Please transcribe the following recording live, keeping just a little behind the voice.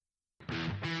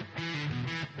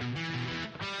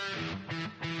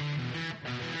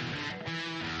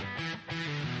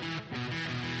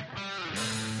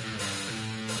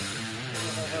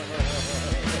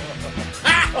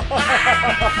And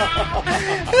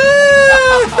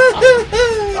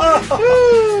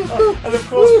of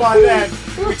course by then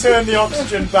we turned the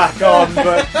oxygen back on,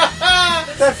 but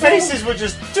their faces were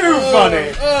just too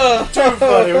funny. Too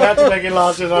funny. We had to make it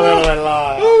last just a little bit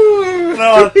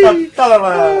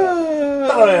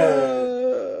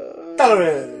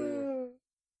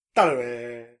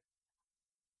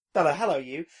Hello,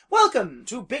 you. Welcome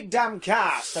to Big Damn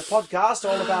Cast, a podcast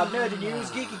all about nerdy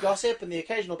news, geeky gossip, and the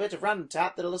occasional bit of random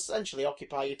chat that'll essentially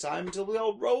occupy your time until we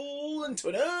all roll into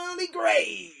an early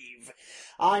grave.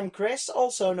 I'm Chris,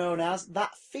 also known as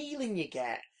that feeling you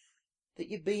get that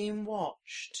you're being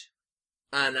watched.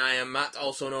 And I am Matt,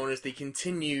 also known as the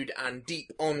continued and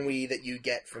deep ennui that you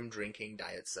get from drinking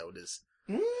diet sodas.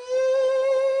 And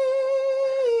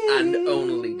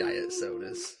only diet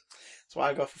sodas. That's why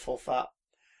I go for full fat.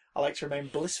 I like to remain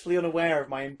blissfully unaware of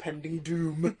my impending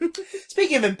doom.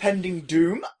 Speaking of impending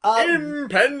doom...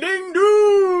 impending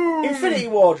doom! Infinity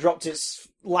War dropped its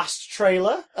last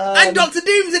trailer. And Doctor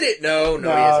Doom's in it! No, he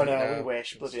isn't. No, we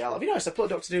wish. Bloody hell. Have you noticed I put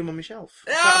Doctor Doom on my shelf?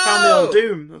 I found the old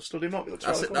Doom. I've stood him up. It looks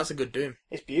really cool. That's a good Doom.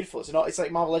 It's beautiful. It's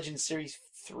like Marvel Legends Series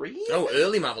 3? Oh,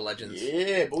 early Marvel Legends.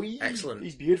 Yeah, boy. Excellent.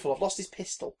 He's beautiful. I've lost his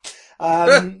pistol.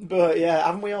 But yeah,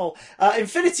 haven't we all?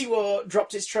 Infinity War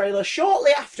dropped its trailer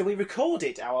shortly after we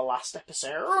recorded our last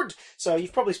episode. So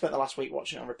you've probably spent the last week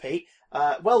watching it on repeat.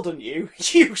 Well done, you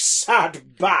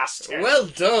sad bastard. Well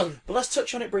done. But let's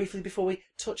touch on it briefly before we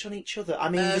touch on each other. I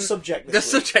mean, the subject this week. The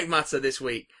subject matter this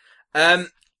week.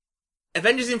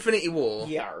 Avengers Infinity War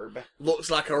looks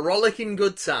like a rollicking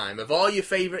good time of all your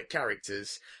favourite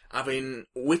characters having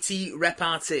witty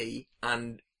repartee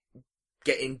and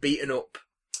getting beaten up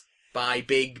by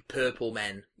big purple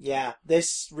men. Yeah,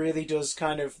 this really does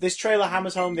this trailer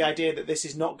hammers home the idea that this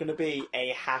is not going to be a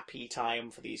happy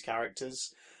time for these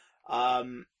characters.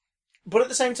 But at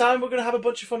the same time, we're going to have a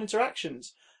bunch of fun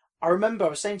interactions. I remember I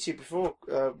was saying to you before,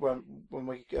 when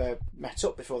we met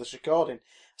up before this recording, I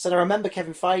said I remember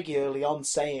Kevin Feige early on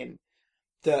saying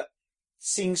that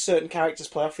seeing certain characters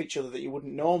play off each other that you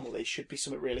wouldn't normally should be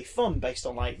something really fun based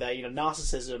on like their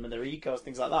narcissism and their egos,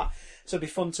 things like that. So it'd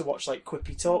be fun to watch like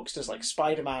quippy talksters like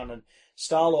Spider-Man and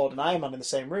Star-Lord and Iron Man in the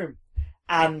same room.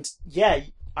 And yeah,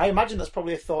 I imagine that's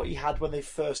probably a thought he had when they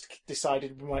first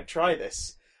decided we might try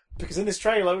this. Because in this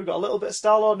trailer, we've got a little bit of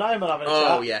Star-Lord and Iron Man having a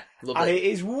chat. Oh, yeah. And it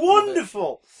is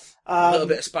wonderful. A little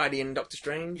bit of Spidey and Doctor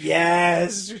Strange.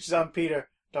 Yes, which is I'm Peter,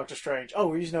 Doctor Strange. Oh,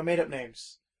 we're using our made-up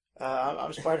names.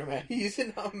 I'm Spider-Man.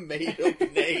 Using our made-up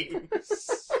names.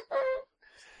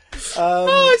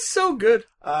 It's so good.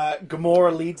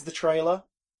 Gamora leads the trailer.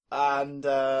 And,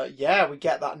 we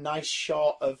get that nice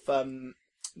shot of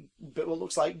what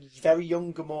looks like very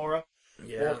young Gamora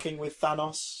walking with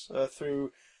Thanos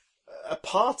through a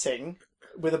parting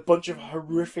with a bunch of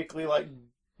horrifically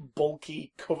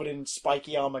bulky, covered in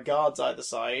spiky armor guards either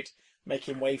side,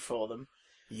 making way for them.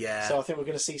 Yeah. So I think we're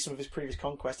going to see some of his previous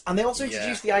conquests. And they also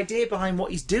introduced the idea behind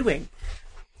what he's doing.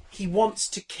 He wants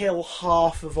to kill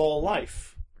half of all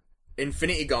life.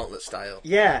 Infinity Gauntlet style.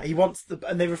 Yeah, he wants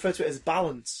and they refer to it as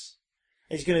balance.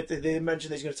 They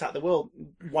mentioned he's going to attack the world,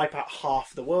 wipe out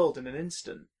half the world in an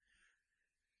instant.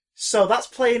 So that's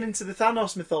playing into the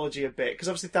Thanos mythology a bit, because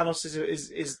obviously Thanos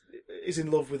is in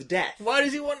love with death. Why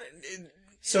does he want?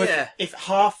 So if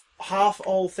half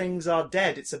all things are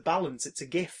dead, it's a balance. It's a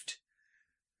gift.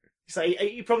 So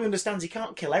he probably understands he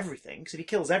can't kill everything, because if he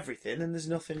kills everything, then there's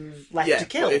nothing left to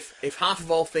kill. But if half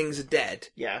of all things are dead,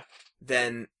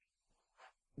 then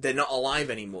they're not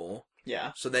alive anymore.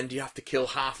 Yeah. So then do you have to kill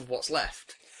half of what's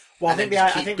left? Well, I think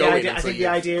the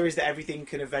idea is that everything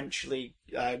can eventually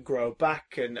grow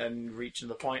back and reach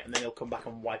another point, and then he'll come back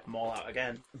and wipe them all out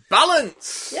again.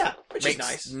 Balance! Yeah, which Makes is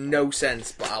nice. No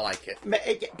sense, but I like it.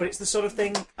 But it's the sort of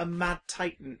thing a Mad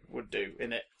Titan would do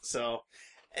in it. So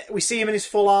we see him in his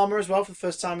full armour as well for the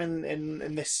first time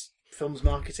in this film's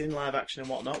marketing, live action and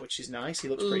whatnot, which is nice. He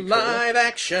looks pretty cool. Live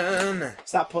action!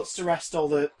 So that puts to rest all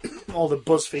the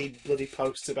BuzzFeed bloody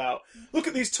posts about, look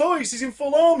at these toys, he's in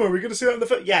full armour, we're going to see that in the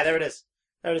film. Yeah, there it is.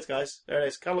 There it is, guys. There it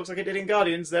is. Kind of looks like it did in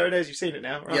Guardians. There it is. You've seen it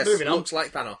now. Right, yes, moving on. Looks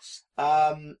like Thanos.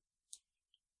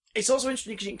 It's also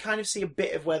interesting because you can kind of see a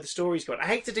bit of where the story's going. I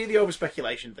hate to do the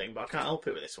over-speculation thing, but I can't help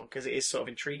it with this one because it is sort of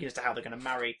intriguing as to how they're going to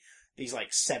marry these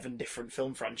 7 different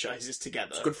film franchises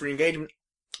together. It's good for engagement.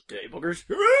 Dirty buggers.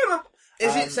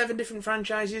 Is it 7 different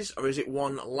franchises, or is it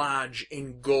one large,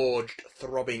 engorged,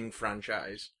 throbbing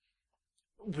franchise?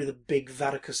 With a big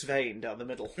varicose vein down the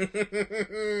middle.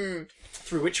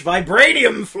 Through which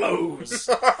vibranium flows!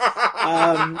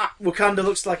 Wakanda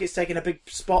looks like it's taking a big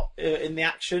spot in the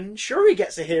action. Shuri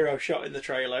gets a hero shot in the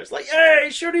trailer. It's like, hey,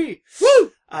 Shuri!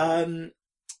 Woo!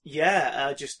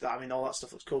 Yeah, all that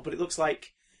stuff looks cool, but it looks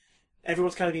like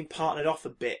everyone's kind of been partnered off a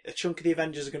bit. A chunk of the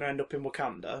Avengers are going to end up in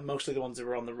Wakanda, mostly the ones that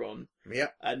were on the run. Yeah.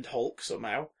 And Hulk,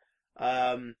 somehow.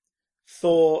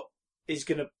 Thor is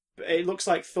going to... It looks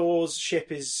like Thor's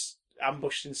ship is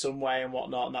ambushed in some way and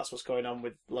whatnot, and that's what's going on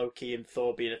with Loki and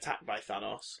Thor being attacked by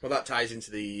Thanos. Well, that ties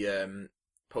into the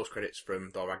post-credits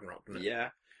from Thor Ragnarok, doesn't it? Yeah.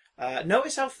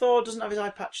 Notice how Thor doesn't have his eye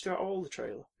patch throughout all the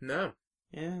trailer? No.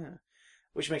 Yeah.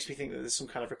 Which makes me think that there's some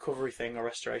kind of recovery thing or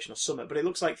restoration or something. But it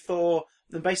looks like Thor,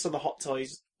 and based on the Hot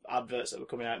Toys adverts that were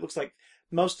coming out, it looks like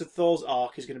most of Thor's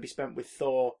arc is going to be spent with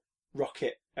Thor,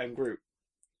 Rocket, and Groot.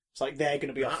 It's like they're going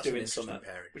to be off doing something,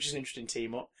 which is an interesting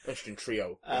team-up. Interesting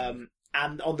trio.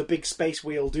 And on the big space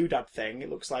wheel doodad thing, it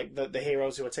looks like the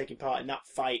heroes who are taking part in that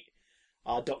fight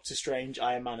are Doctor Strange,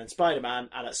 Iron Man, and Spider-Man,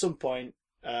 and at some point,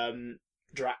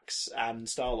 Drax and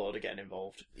Star-Lord are getting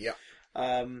involved. Yeah.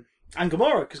 And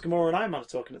Gamora, because Gamora and Iron Man are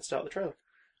talking at the start of the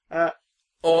trailer.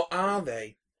 Or are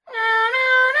they?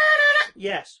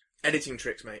 Yes. Editing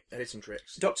tricks, mate. Editing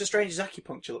tricks. Doctor Strange's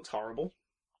acupuncture looks horrible.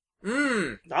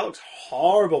 That looks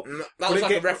horrible. That looks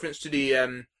like a reference to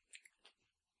the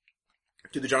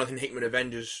Jonathan Hickman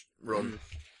Avengers run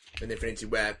in Infinity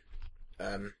War.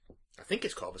 I think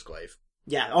it's Corvus Glaive.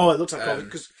 Yeah. Oh, it looks like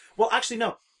Corvus. Well, actually,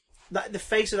 no. The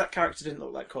face of that character didn't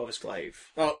look like Corvus Glaive.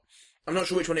 Well, I'm not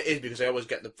sure which one it is because I always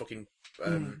get the fucking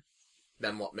them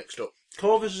lot mixed up.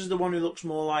 Corvus is the one who looks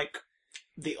more like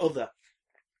the other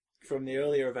from the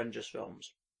earlier Avengers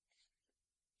films.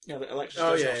 You know, the Alexis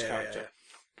Dosov's character.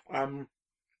 Yeah.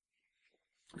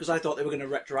 Because I thought they were going to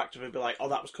retroactively be like, oh,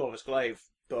 that was Corvus Glaive,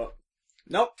 but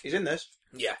nope, he's in this.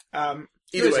 Yeah.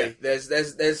 Either way,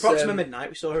 there's Proxima Midnight.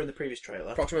 We saw her in the previous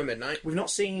trailer. Proxima Midnight. We've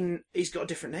not seen. He's got a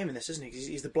different name in this, isn't he?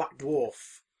 He's the Black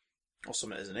Dwarf or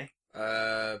something, isn't he?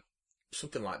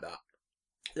 Something like that.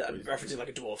 Referencing like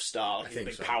a dwarf star, like a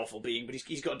big powerful being, but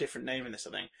he's got a different name in this,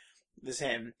 I think. There's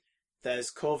him.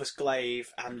 There's Corvus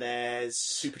Glaive, and there's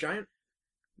Supergiant.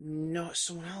 No, it's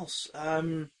someone else.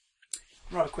 I'm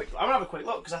gonna have a quick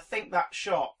look because I think that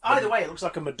shot. Either way, it looks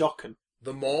like a Madokan.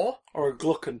 The Maw or a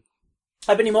Glucken.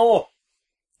 Ebony Maw.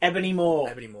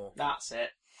 That's it.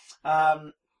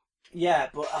 Yeah,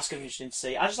 but that's going to be interesting to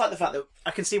see. I just like the fact that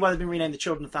I can see why they've been renamed the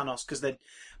Children of Thanos, because they're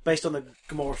based on the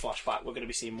Gamora flashback. We're going to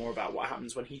be seeing more about what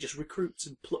happens when he just recruits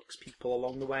and plucks people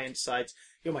along the way and decides,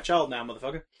 "You're my child now,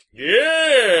 motherfucker.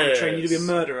 Yeah, I'll train you to be a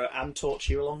murderer and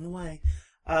torture you along the way."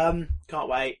 Can't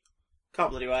wait.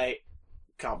 Can't bloody wait.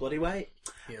 Can't bloody wait.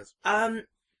 Yes.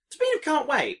 Speaking of can't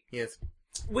wait. Yes.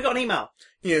 We got an email.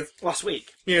 Yes. Last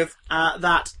week. Yes.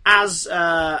 That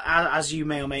as you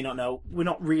may or may not know, we're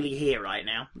not really here right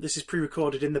now. This is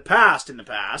pre-recorded in the past.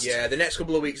 Yeah, the next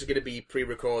couple of weeks are going to be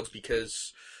pre-records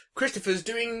because Christopher's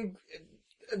doing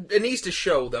an Easter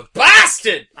show, the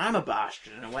bastard! I'm a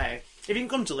bastard in a way. If you can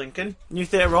come to Lincoln,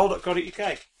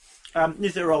 newtheatrehall.co.uk.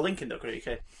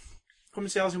 Newtheatrehalllincoln.co.uk. Come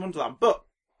and see Alice in Wonderland. But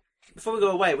before we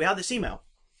go away, we had this email.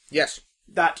 Yes.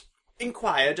 That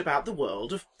inquired about the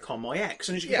world of Convoy X.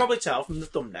 And as you can probably tell from the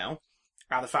thumbnail,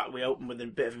 and the fact that we opened with a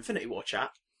bit of Infinity War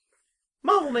chat,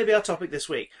 Marvel may be our topic this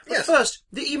week. But first,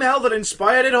 the email that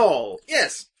inspired it all.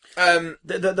 Yes.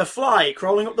 The fly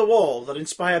crawling up the wall that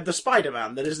inspired the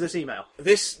Spider-Man that is this email.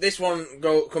 This one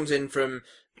comes in from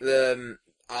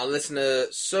our listener,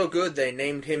 so good they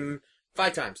named him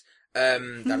 5 times.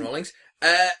 Dan Rawlings.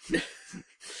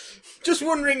 Just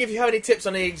wondering if you have any tips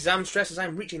on the exam stress, as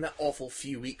I'm reaching that awful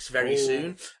few weeks very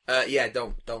soon.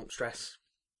 Don't stress.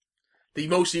 The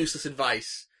most useless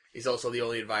advice is also the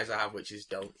only advice I have, which is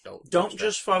don't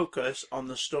just focus on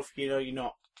the stuff you know you're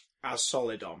not as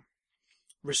solid on.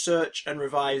 Research and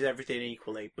revise everything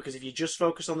equally, because if you just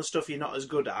focus on the stuff you're not as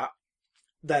good at,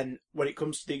 then when it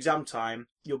comes to the exam time,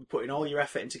 you'll be putting all your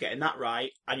effort into getting that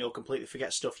right, and you'll completely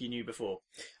forget stuff you knew before.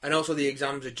 And also the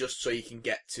exams are just so you can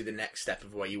get to the next step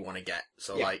of where you want to get.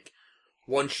 So like,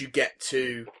 once you get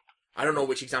to, I don't know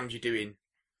which exams you're doing,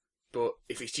 but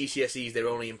if it's GCSEs, they're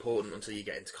only important until you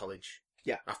get into college.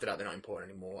 Yeah. After that, they're not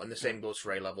important anymore. And the same goes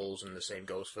for A-levels, and the same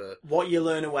goes for... What you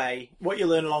learn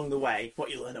along the way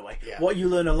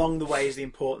is the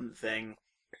important thing.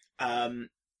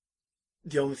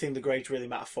 The only thing the grades really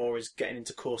matter for is getting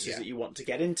into courses that you want to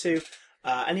get into.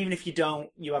 And even if you don't,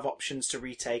 you have options to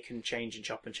retake and change and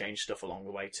chop and change stuff along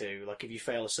the way too. Like if you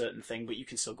fail a certain thing, but you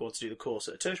can still go on to do the course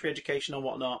at a tertiary education or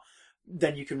whatnot,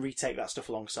 then you can retake that stuff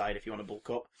alongside if you want to bulk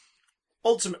up.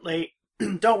 Ultimately,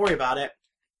 don't worry about it.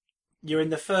 You're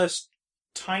in the first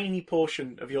tiny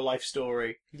portion of your life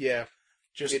story. Yeah.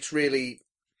 It's really...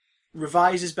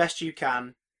 Revise as best you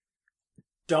can.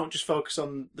 Don't just focus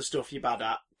on the stuff you're bad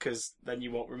at, because then you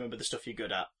won't remember the stuff you're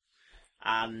good at.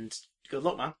 And good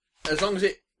luck, man. As long as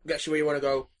it gets you where you want to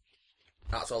go.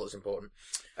 That's all that's important.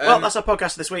 Well, that's our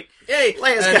podcast this week. Yay!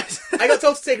 Laters, guys. I got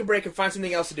told to take a break and find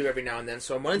something else to do every now and then,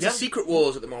 so I'm on into Secret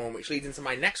Wars at the moment, which leads into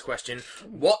my next question.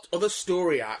 What other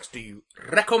story arcs do you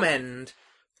recommend,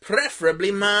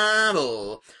 preferably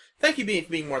Marvel? Thank you for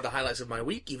being one of the highlights of my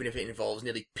week, even if it involves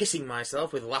nearly pissing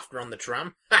myself with laughter on the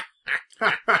tram.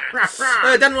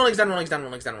 Dan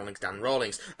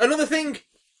Rawlings. Another thing,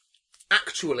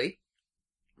 actually,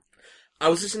 I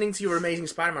was listening to your Amazing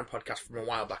Spider-Man podcast from a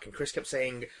while back, and Chris kept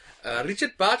saying,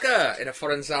 Richard Parker, in a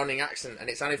foreign-sounding accent, and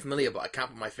it sounded familiar, but I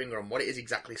can't put my finger on what it is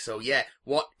exactly, so yeah,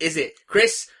 what is it?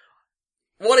 Chris,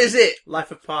 what is it? Life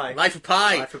of Pi. Life of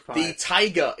Pi. The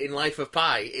tiger in Life of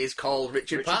Pi is called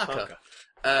Richard Parker.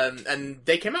 And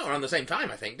they came out around the same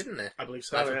time, I think, didn't they? I believe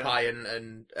so. Life of Pi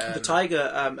and the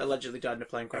tiger allegedly died in a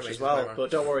plane crash as well. Spider-Man. But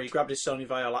don't worry, he grabbed his Sony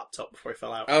Vaio laptop before he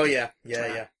fell out. Oh yeah.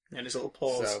 And his little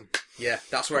paws. So, yeah,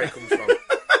 that's where it comes from.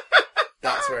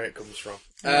 That's where it comes from.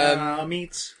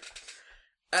 Meets.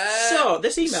 So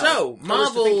this email. So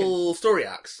Marvel story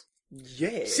arcs.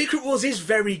 Yeah. Secret Wars is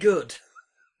very good.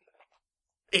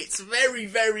 It's very,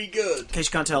 very good. In case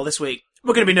you can't tell, this week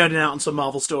we're going to be nerding out on some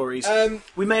Marvel stories.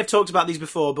 We may have talked about these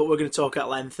before, but we're going to talk at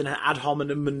length and ad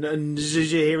hominem and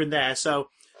here and there, so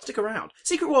stick around.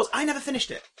 Secret Wars, I never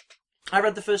finished it. I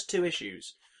read the first 2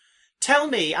 issues. Tell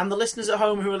me, and the listeners at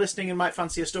home who are listening and might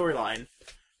fancy a storyline,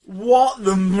 what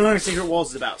the Secret Wars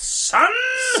is about, son!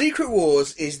 Secret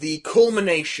Wars is the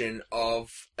culmination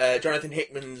of Jonathan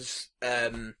Hickman's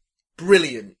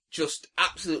brilliant, just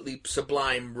absolutely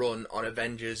sublime run on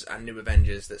Avengers and New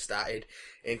Avengers that started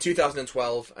in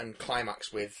 2012 and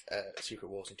climaxed with Secret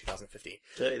Wars in 2015.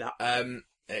 Dirty that.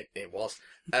 It was.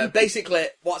 Basically,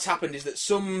 what's happened is that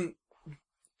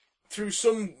through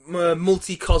some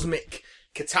multi-cosmic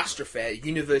catastrophe,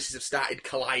 universes have started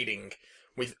colliding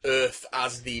with Earth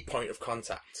as the point of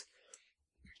contact.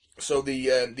 So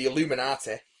the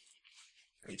Illuminati,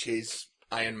 which is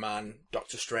Iron Man,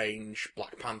 Doctor Strange,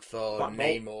 Black Panther,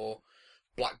 Namor,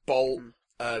 Black Bolt.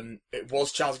 It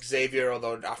was Charles Xavier,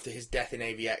 although after his death in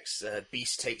AVX,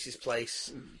 Beast takes his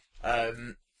place.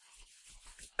 And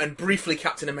briefly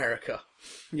Captain America.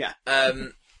 Yeah.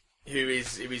 Who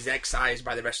is excised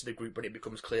by the rest of the group, but it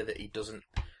becomes clear that he doesn't.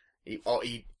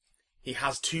 He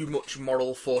has too much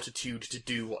moral fortitude to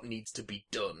do what needs to be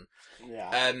done.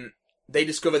 Yeah. They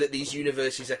discover that these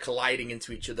universes are colliding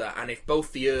into each other, and if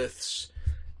both the Earths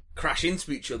crash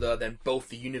into each other, then both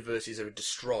the universes are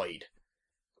destroyed.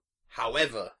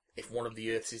 However, if one of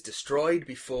the Earths is destroyed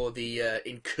before the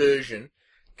incursion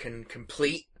can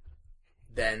complete,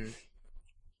 then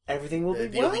everything will be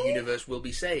the other universe will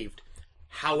be saved.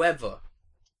 However,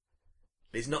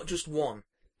 there's not just one.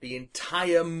 The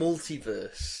entire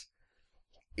multiverse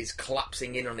is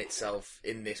collapsing in on itself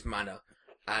in this manner,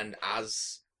 and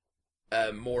as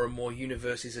more and more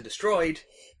universes are destroyed,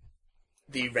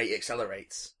 the rate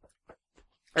accelerates.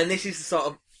 And this is the sort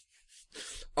of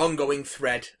ongoing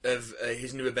thread of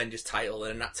his New Avengers title,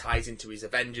 and that ties into his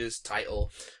Avengers title,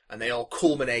 and they all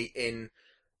culminate in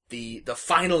the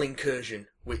final incursion,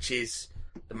 which is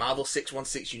the Marvel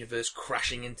 616 universe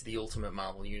crashing into the Ultimate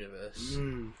Marvel universe.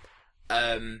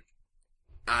 And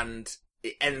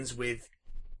it ends with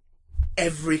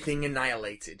everything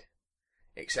annihilated,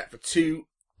 except for 2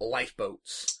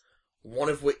 lifeboats, one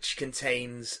of which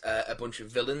contains a bunch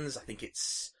of villains. I think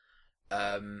it's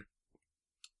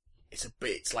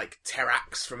like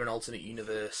Terrax from an alternate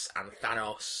universe, and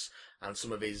Thanos, and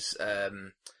some of his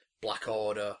Black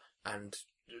Order, and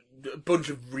a bunch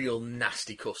of real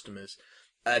nasty customers.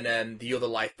 And the other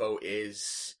lifeboat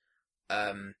is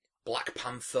Black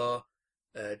Panther,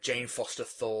 Jane Foster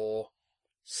Thor,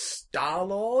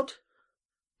 Star-Lord,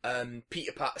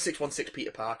 616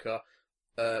 Peter Parker,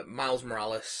 Miles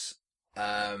Morales,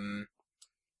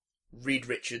 Reed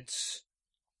Richards.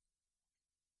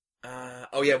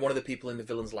 One of the people in the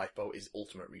villain's lifeboat is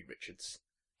Ultimate Reed Richards.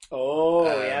 Oh,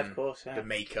 yeah, of course. Yeah. The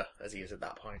Maker, as he is at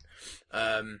that point.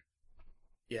 All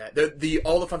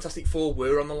the Fantastic Four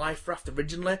were on the life raft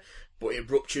originally, but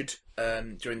it ruptured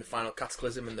during the final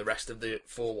cataclysm, and the rest of the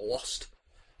 4 were lost.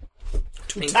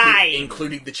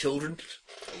 Including the children.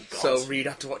 Oh, so Reed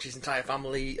had to watch his entire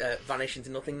family vanish into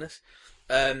nothingness.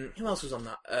 Who else was on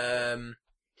that?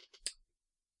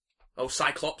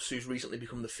 Cyclops, who's recently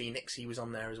become the Phoenix. He was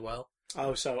on there as well.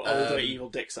 Oh, so older evil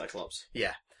dick Cyclops.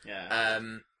 Yeah. Yeah.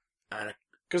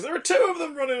 Because there are 2 of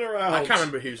them running around. I can't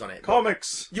remember who's on it.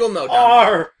 Comics. You'll know.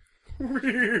 Are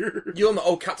weird. You'll know.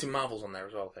 Oh, Captain Marvel's on there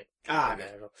as well, I think. Ah.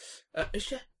 Is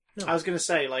she? No. I was going to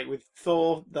say, like, with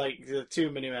Thor, like, the too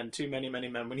many men,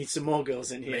 we need some more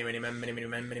girls in here. Many men. Many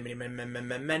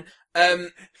men.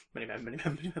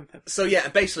 So yeah,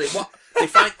 basically, what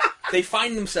they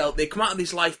find themselves. They come out of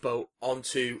this lifeboat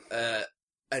onto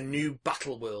a new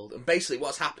battle world, and basically,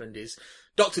 what's happened is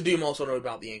Doctor Doom also knew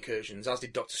about the incursions, as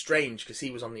did Doctor Strange, because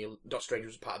Doctor Strange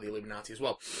was part of the Illuminati as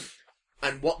well.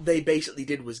 And what they basically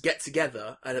did was get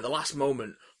together, and at the last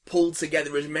moment, pulled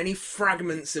together as many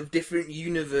fragments of different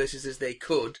universes as they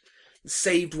could,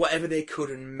 saved whatever they could,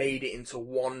 and made it into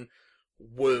one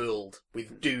world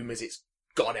with Doom as its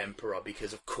God Emperor,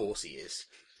 because of course he is.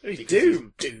 He's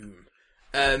Doom. He's Doom.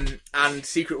 And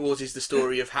Secret Wars is the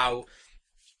story of how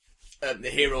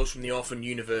the heroes from the Orphan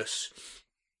Universe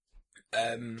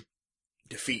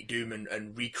defeat Doom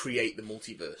and recreate the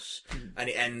multiverse. And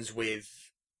it ends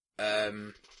with...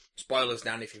 spoilers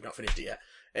down if you've not finished it yet.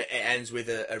 It ends with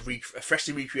a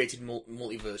freshly recreated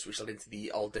multiverse, which led into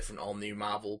the all-new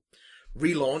Marvel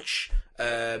relaunch,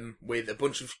 with a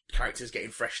bunch of characters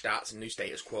getting fresh starts and new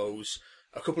status quos.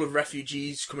 A couple of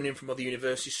refugees coming in from other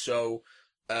universes, so...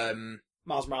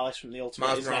 Miles Morales from the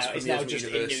Ultimate is now just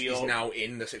in New York. He's now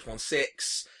in the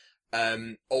 616.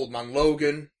 Old Man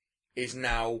Logan is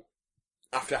now,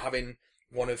 after having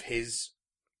his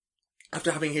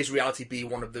reality be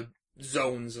one of the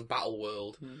zones of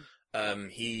Battleworld,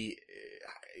 he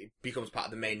becomes part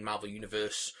of the main Marvel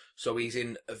universe. So he's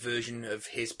in a version of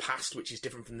his past which is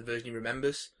different from the version he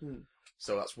remembers.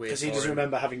 So that's weird. Because he doesn't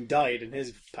remember having died in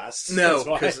his past. No,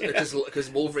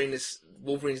 because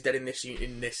Wolverine's dead in this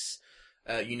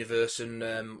universe, and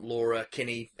Laura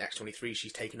Kinney, X-23,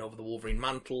 she's taken over the Wolverine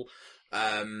mantle.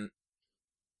 And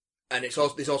there's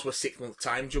also a 6-month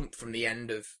time jump from the end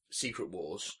of Secret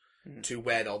Wars to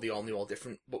where all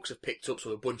different books have picked up.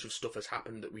 So a bunch of stuff has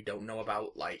happened that we don't know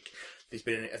about. Like there's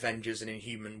been an Avengers and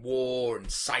Inhuman War, and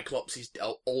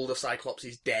older Cyclops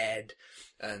is dead,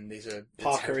 and there's a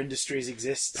Parker Industries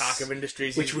exists. Parker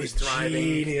Industries, which was thriving.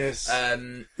 Genius.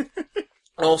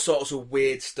 All sorts of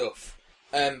weird stuff.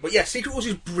 But yeah, Secret Wars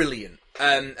is brilliant.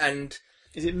 And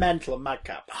is it mental and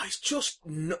madcap? It's just,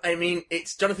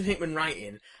 it's Jonathan Hickman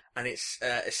writing, and it's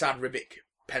Asad Ribic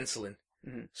penciling.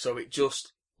 So it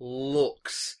just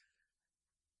looks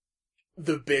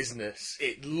the business.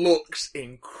 It looks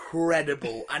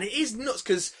incredible, and it is nuts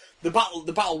because the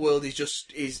battle world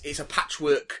it's a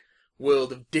patchwork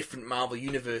world of different Marvel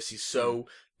universes. So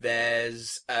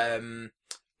there's a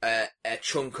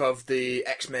chunk of the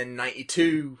X-Men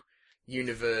 92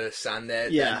 universe, and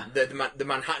the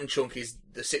Manhattan chunk is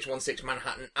the 616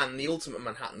 Manhattan and the Ultimate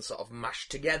Manhattan sort of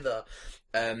mashed together.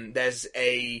 There's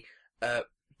a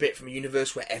bit from a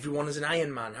universe where everyone is an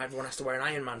Iron Man. Everyone has to wear an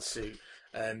Iron Man suit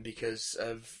because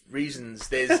of reasons.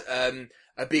 There's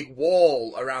a big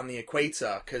wall around the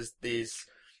equator because there's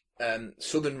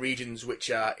southern regions which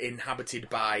are inhabited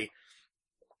by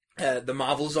the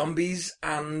Marvel zombies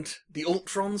and the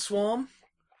Ultron swarm.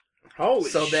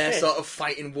 So they're sort of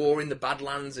fighting war in the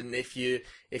Badlands, and if you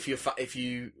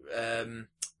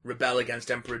rebel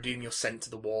against Emperor Doom, you're sent to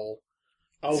the wall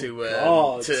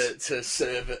to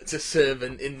serve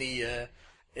in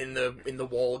the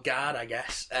wall guard, I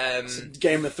guess.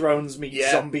 Game of Thrones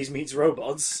meets zombies meets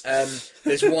robots.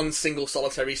 There's one single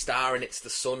solitary star, and it's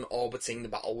the sun orbiting the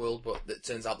battle world, but it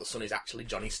turns out the sun is actually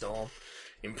Johnny Storm,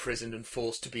 imprisoned and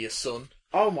forced to be a son.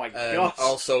 Oh my god!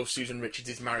 Also, Susan Richards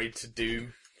is married to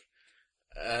Doom.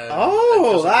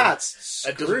 That's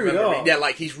screwed up. Yeah,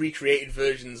 like he's recreated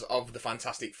versions of the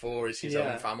Fantastic Four as his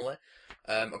own family.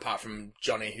 Apart from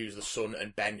Johnny, who's the son,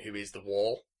 and Ben, who is the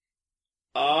Wall.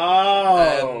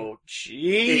 Oh,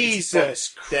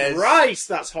 Jesus Christ,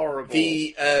 that's horrible.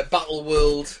 The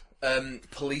Battleworld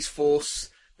police force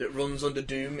that runs under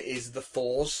Doom is the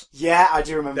Thors. Yeah, I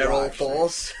do remember. They're all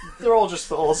Thors. They're all just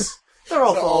Thors. They're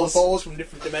all Thors. All Thors from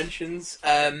different dimensions.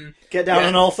 Get down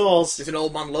on all Thors. There's an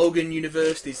Old Man Logan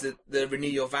universe. There's the Renew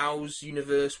Your Vows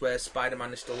universe where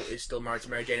Spider-Man is still married to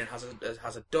Mary Jane and has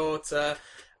a daughter.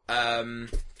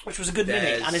 Which was a good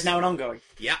mini and is now an ongoing.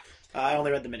 Yeah. I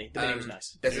only read the mini. The mini was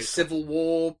nice. There's a Civil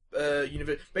War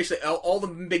universe. Basically, all the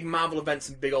big Marvel events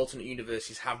and big alternate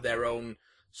universes have their own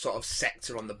sort of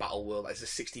sector on the battle world. There's a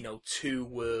 1602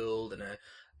 world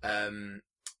and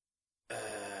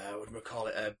what do we call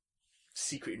it? A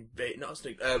secret invasion,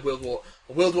 World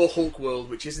War Hulk world,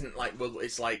 which isn't like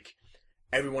it's like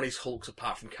everyone is Hulks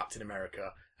apart from Captain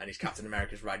America, and his Captain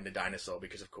America's riding a dinosaur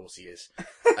because of course he is.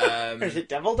 Is it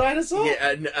Devil Dinosaur?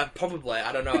 Yeah, probably.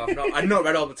 I don't know. I've not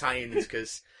read all the tie-ins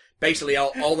because basically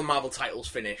all the Marvel titles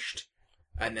finished,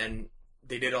 and then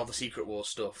they did all the Secret Wars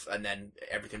stuff, and then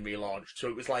everything relaunched. So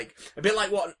it was like a bit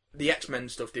like what the X-Men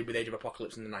stuff did with Age of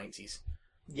Apocalypse in the 90s.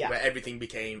 where everything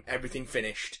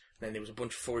finished. And then there was a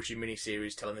bunch of 4-issue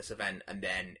miniseries telling this event, and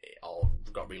then it all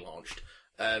got relaunched.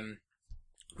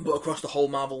 But across the whole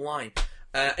Marvel line,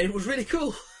 and it was really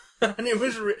cool. And it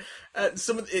was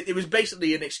it was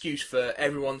basically an excuse for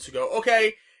everyone to go,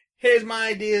 okay, here's my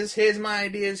ideas.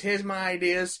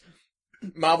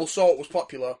 Marvel saw it was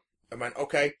popular and went,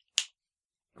 okay,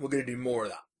 we're going to do more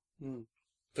of that.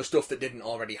 For stuff that didn't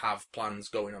already have plans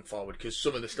going on forward, because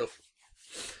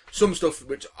some stuff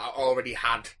which already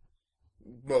had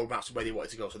roadmaps of where they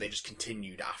wanted to go, so they just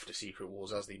continued after Secret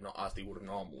Wars as they would have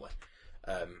normally.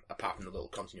 Apart from the little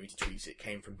continuity tweaks it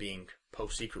came from being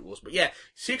post Secret Wars. But yeah,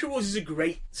 Secret Wars is a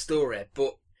great story,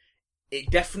 but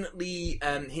it definitely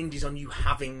hinges on you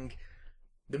having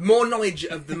the more knowledge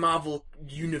of the Marvel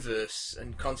universe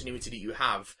and continuity that you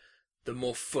have, the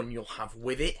more fun you'll have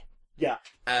with it. Yeah.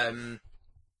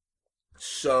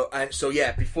 So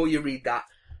yeah, before you read that,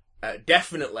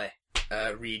 definitely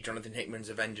read Jonathan Hickman's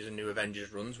Avengers and New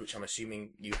Avengers runs, which I'm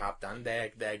assuming you have done.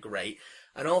 They're great.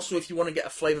 And also, if you want to get a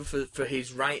flavour for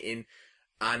his writing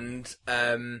and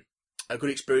a good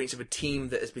experience of a team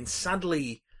that has been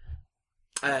sadly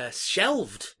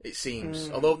shelved, it seems.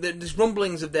 Although there's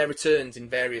rumblings of their returns in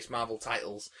various Marvel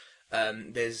titles.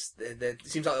 There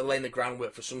seems like they're laying the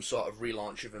groundwork for some sort of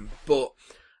relaunch of them. But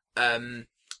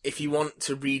if you want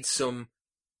to read some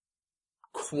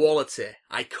quality,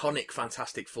 iconic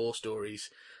Fantastic Four stories,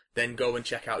 then go and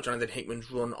check out Jonathan Hickman's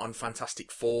run on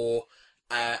Fantastic Four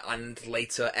and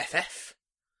later FF.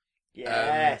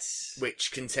 Yes.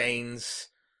 Which contains...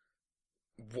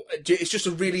 It's just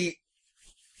a really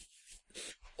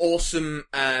awesome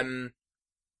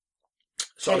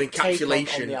sort of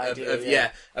encapsulation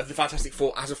of the Fantastic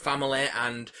Four as a family,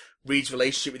 and Reed's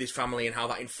relationship with his family and how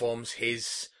that informs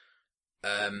his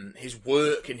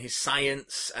work and his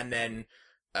science, and then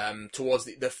towards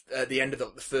the end of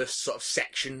the first sort of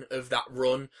section of that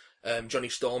run, Johnny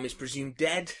Storm is presumed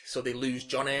dead, so they lose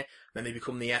Johnny, then they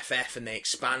become the FF and they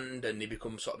expand and they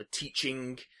become sort of a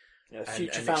teaching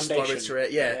future an foundation.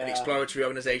 an exploratory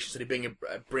organisation. So they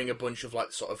bring a bunch of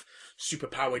like sort of super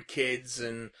powered kids,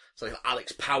 and so like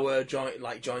Alex Power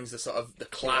joins the sort of the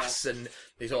class, and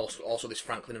there's also this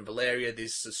Franklin and Valeria.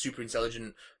 There's super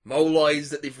intelligent Moloids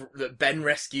that Ben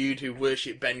rescued, who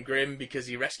worship Ben Grimm because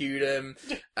he rescued him.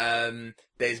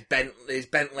 There's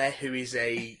Bentley, who is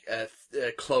a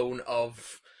clone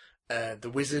of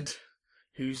the Wizard,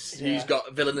 who's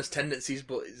got villainous tendencies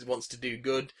but wants to do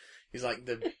good. He's like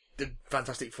the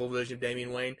Fantastic Four version of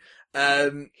Damian Wayne.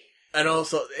 And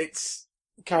also it's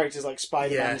characters like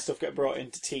Spider-Man and stuff get brought in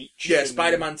to teach. Yeah,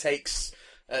 Spider-Man takes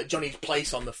Johnny's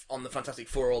place on the Fantastic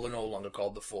Four. They're no longer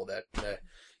called the Four; they're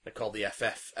called the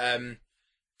FF. And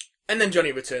then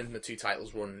Johnny returns and the two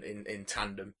titles run in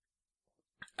tandem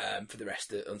for the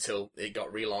rest until it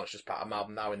got relaunched as part of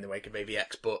Marvel Now in the wake of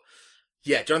AVX. But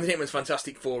yeah, Jonathan Hickman's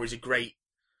Fantastic Four is a great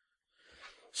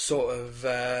sort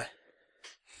of.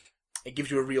 It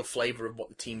gives you a real flavour of what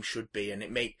the team should be, and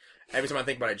every time I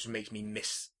think about it, it just makes me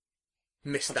miss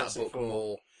that book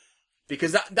more.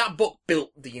 Because that book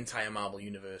built the entire Marvel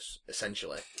universe,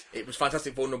 essentially. It was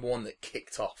Fantastic Four #1 that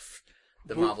kicked off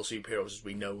the Marvel superheroes as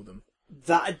we know them.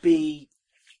 That'd be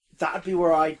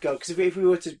where I'd go, because if we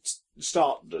were to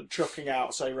start trucking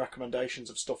out, say, recommendations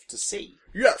of stuff to see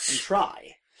and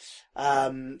try,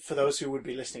 for those who would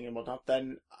be listening and whatnot,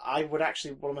 then I would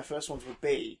actually, one of my first ones would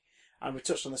be, and we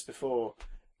touched on this before,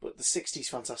 but the 60s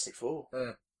Fantastic Four.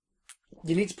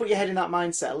 You need to put your head in that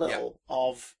mindset a little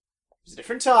of, it's a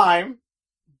different time,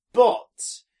 but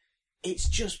it's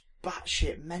just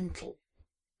batshit mental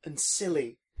and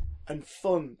silly and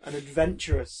fun and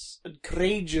adventurous and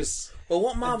courageous. Well,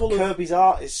 what Marvel... Kirby's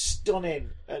art is stunning,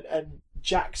 and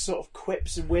Jack's sort of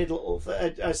quips and weird little...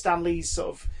 Stan Lee's sort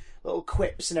of little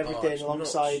quips and everything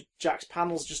alongside nuts. Jack's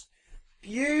panels, just...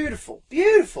 Beautiful,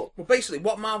 beautiful. Well, basically,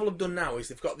 what Marvel have done now is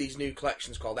they've got these new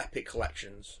collections called Epic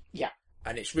Collections. Yeah,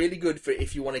 and it's really good for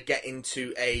if you want to get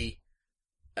into a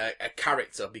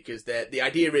character, because the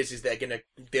idea is they're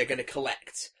gonna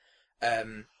collect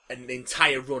an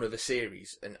entire run of a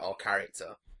series or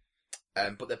character,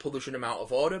 but they're publishing them out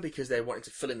of order because they're wanting to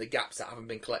fill in the gaps that haven't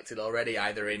been collected already,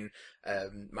 either in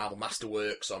Marvel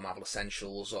Masterworks or Marvel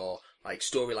Essentials or like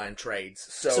storyline trades.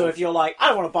 So if you're like, I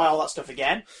don't want to buy all that stuff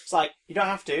again, it's like, you don't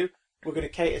have to. We're going to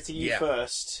cater to you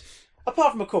first.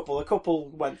 Apart from a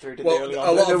couple went through to the early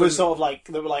on. There were sort of like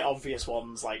obvious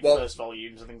ones, like first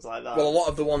volumes and things like that. Well, a lot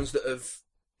of the ones that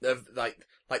have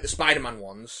like the Spider-Man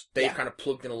ones, they've kind of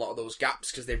plugged in a lot of those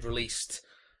gaps because they've released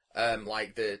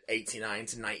like the 89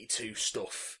 to 92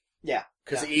 stuff. Yeah,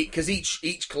 because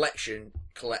each collection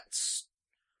collects.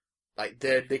 Like,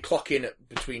 they clock in at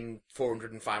between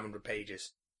 400 and 500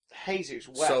 pages. Jesus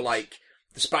wept. So, like,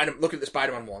 look at the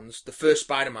Spider-Man ones. The first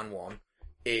Spider-Man one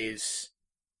is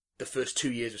the first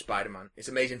 2 years of Spider-Man. It's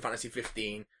Amazing Fantasy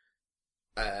 15,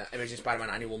 Amazing Spider-Man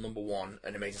Annual number 1,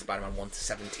 and Amazing Spider-Man 1 to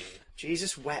 17.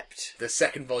 Jesus wept. The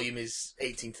second volume is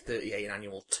 18 to 38 and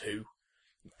Annual 2.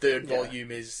 Third volume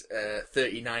is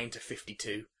 39 to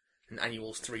 52, and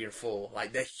Annuals 3 and 4.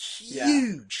 Like, they're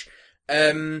huge.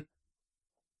 And,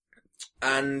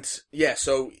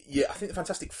 so, I think the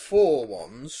Fantastic Four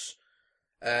ones,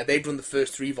 they've done the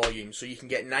first 3 volumes, so you can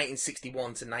get 1961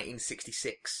 to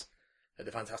 1966 at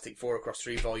the Fantastic Four across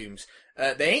 3 volumes.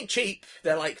 They ain't cheap.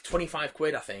 They're like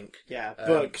 £25, I think. Yeah,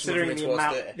 but considering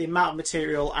the amount of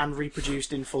material and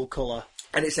reproduced in full colour.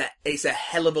 And it's a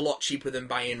hell of a lot cheaper than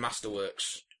buying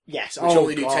Masterworks. Yes, which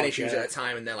only do 10 issues at a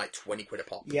time, and they're like £20 a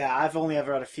pop. Yeah, I've only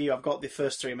ever had a few. I've got the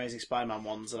first 3 Amazing Spider-Man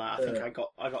ones, and I think I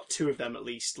got 2 of them at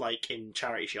least, like in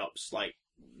charity shops, like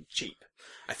cheap.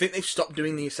 I think they've stopped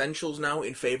doing the essentials now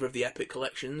in favour of the Epic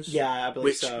collections. Yeah, I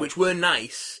believe so. Which were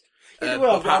nice.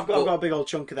 Well, I've got a big old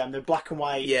chunk of them. They're black and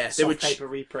white, soft paper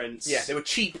reprints. Yeah, they were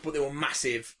cheap, but they were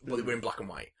massive, but they were in black and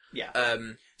white. Yeah.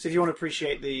 So if you want to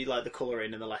appreciate the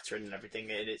colouring and the lettering and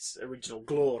everything in its original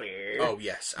glory,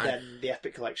 then the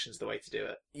Epic Collection's the way to do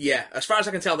it. Yeah, as far as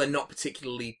I can tell, they're not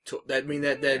particularly.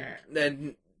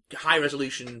 They're high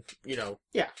resolution,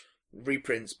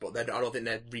 reprints, but I don't think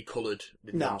they're recoloured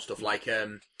with stuff. Like,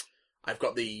 I've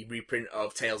got the reprint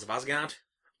of Tales of Asgard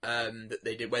that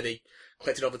they did, where they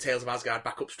collected all the Tales of Asgard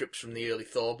backup strips from the early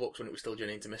Thor books when it was still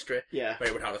Journey into Mystery. Yeah, where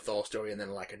it would have a Thor story and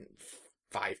then like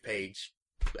a 5-page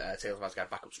Tales of Asgard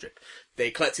backup strip.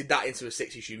 They collected that into a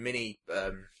 6-issue mini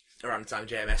around the time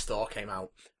JMS Thor came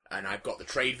out, and I've got the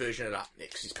trade version of that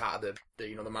because it's part of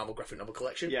the Marvel graphic novel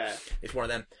collection. Yeah, it's one of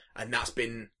them, and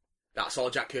that's all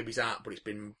Jack Kirby's art, but it's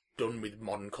been done with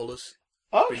modern colours.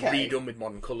 Okay, it's been redone with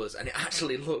modern colours, and it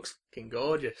actually looks fucking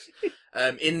gorgeous.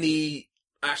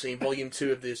 In Volume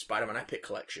 2 of the Spider-Man Epic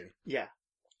collection,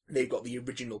 they've got the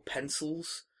original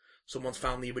pencils. Someone's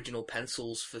found the original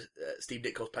pencils for Steve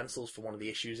Ditko's pencils for one of the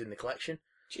issues in the collection.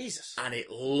 Jesus. And it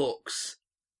looks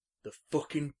the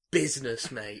fucking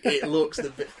business, mate. It looks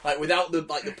like without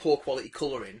the poor quality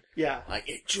colouring. Yeah. Like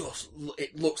it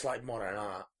looks like modern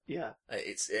art. Yeah.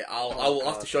 I'll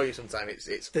have to show you sometime. It's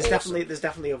there's awesome. There's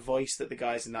definitely a voice that the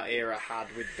guys in that era had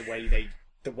with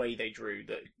the way they drew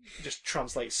that just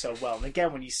translates so well. And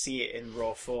again, when you see it in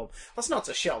raw form, that's not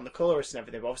to shit on the colorists and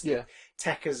everything, but obviously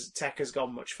tech has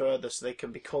gone much further, so they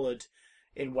can be coloured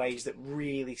in ways that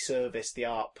really service the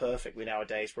art perfectly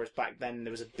nowadays, whereas back then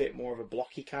there was a bit more of a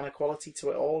blocky kind of quality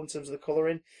to it all in terms of the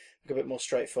colouring, like a bit more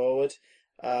straightforward.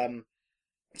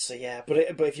 So yeah, but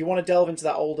if you want to delve into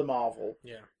that older Marvel,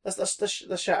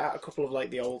 let's shout out a couple of like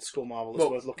the old school Marvel that's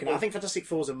worth looking at. I think Fantastic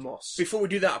Four's a must. Before we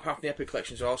do that, apart from the Epic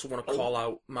collections, I also want to call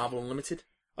out Marvel Unlimited.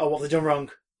 Oh, what have they done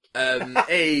wrong?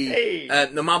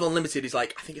 The Marvel Unlimited is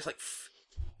like, I think it's like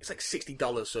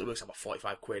 $60, so it works out about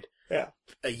 £45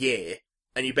 a year,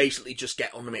 and you basically just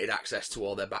get unlimited access to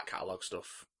all their back catalogue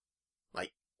stuff,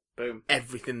 like boom,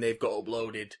 everything they've got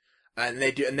uploaded. And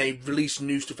they release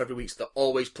new stuff every week, so they're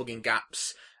always plugging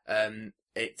gaps.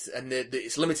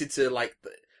 It's limited to like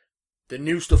the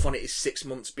new stuff on it is 6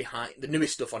 months behind. The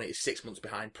newest stuff on it is 6 months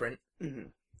behind print. Mm-hmm.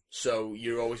 So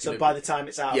you're always by the time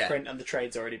it's out of print and the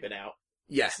trade's already been out.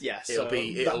 Yes, yeah, that's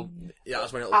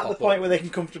when it'll at pop the point up. Where they can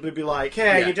comfortably be like,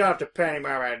 "Hey, you don't have to pay any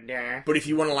more right now." But if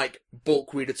you want to like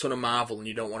bulk read a ton of Marvel and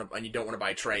you don't want to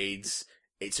buy trades,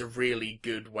 it's a really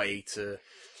good way to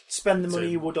spend the money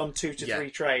you would on 2 to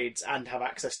 3 trades and have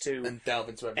access to and delve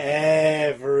into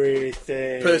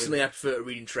everything. Personally, I prefer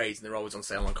reading trades, and they're always on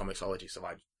sale on Comixology, so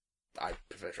I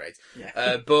prefer trades.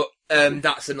 Yeah. But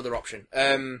that's another option.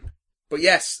 But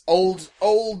yes, old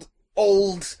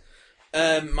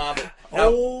Marvel. Now,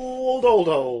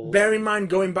 old. Bear in mind,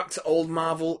 going back to old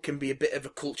Marvel can be a bit of a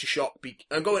culture shock.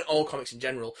 And going all comics in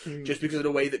general, just because of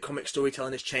the way that comic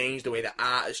storytelling has changed, the way that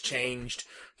art has changed,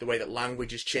 the way that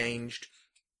language has changed.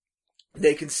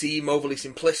 They can seem overly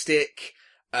simplistic,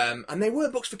 and they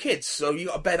were books for kids, so you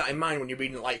got to bear that in mind when you're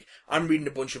reading. Like, I'm reading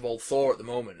a bunch of old Thor at the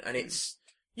moment, and it's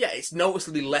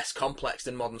noticeably less complex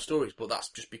than modern stories, but that's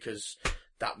just because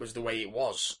that was the way it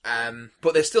was.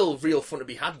 But there's still real fun to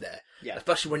be had there,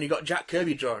 especially when you got Jack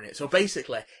Kirby drawing it. So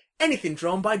basically, anything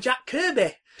drawn by Jack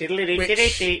Kirby. Which,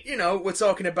 we're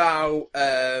talking about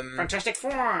Fantastic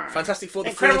Four. The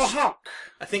Incredible first, Hulk.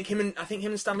 I think him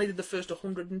and Stan Lee did the first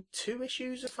 102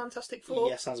 issues of Fantastic Four.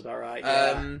 Yeah, sounds about right.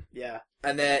 Yeah.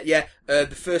 And the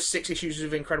first 6 issues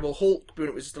of Incredible Hulk, when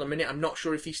it was still a minute. I'm not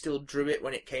sure if he still drew it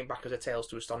when it came back as a Tales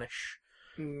to Astonish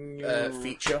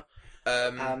feature.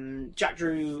 Jack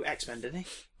drew X-Men, didn't he?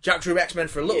 Jack drew X-Men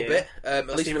for a little bit, at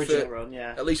That's least the for original run,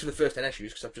 yeah. at least for the first 10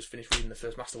 issues, because I've just finished reading the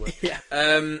first Masterwork. Yeah.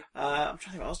 I'm trying to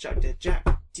think what else Jack did. Jack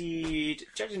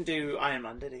didn't do Iron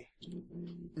Man, did he?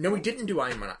 No, he didn't do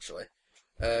Iron Man, actually.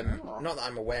 Not that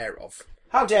I'm aware of.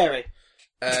 How dare he?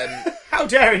 How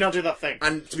dare he not do that thing?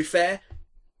 And to be fair,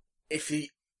 if he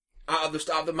out of the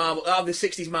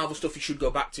 60s Marvel stuff, he should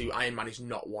go back to. Iron Man is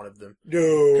not one of them.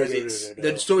 No, because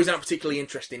the stories aren't particularly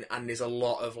interesting, and there's a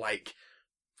lot of like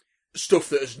stuff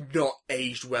that has not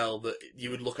aged well that you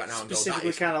would look at now and go, that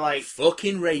is kind of like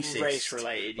fucking racist, race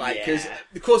related. Like, because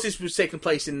of course this was taking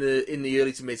place in the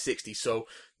early to mid 60s, so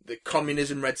the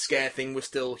communism Red Scare thing was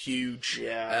still huge.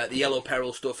 Yeah. The Yellow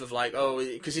Peril stuff of like,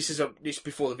 because this is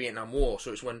before the Vietnam War,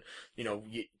 so it's when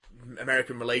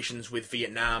American relations with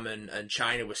Vietnam and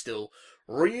China were still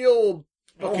real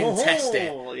fucking testy.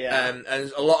 Yeah.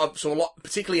 And a lot,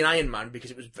 particularly in Iron Man,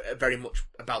 because it was very much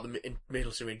about the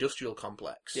military-industrial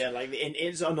complex. Yeah, like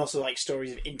it's and also like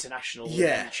stories of international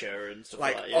adventure and stuff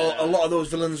like that. Yeah. A lot of those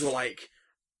villains were like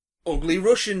ugly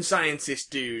Russian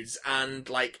scientist dudes and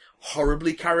like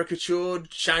horribly caricatured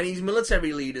Chinese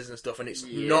military leaders and stuff, and it's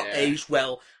not aged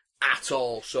well at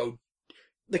all. So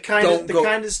the kind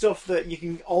of stuff that you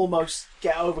can almost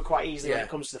get over quite easily when it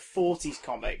comes to the 40s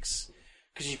comics,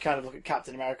 because you kind of look at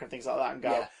Captain America and things like that and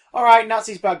go, all right,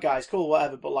 Nazis bad guys, cool,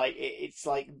 whatever. But like it's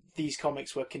like these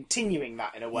comics were continuing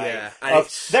that in a way. Yeah,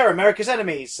 they're America's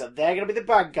enemies, so they're going to be the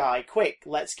bad guy. Quick,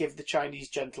 let's give the Chinese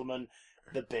gentleman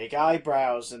the big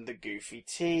eyebrows and the goofy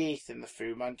teeth and the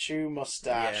Fu Manchu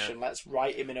mustache, and let's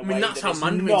write him in a way that's that how is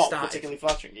Mandarin not started. particularly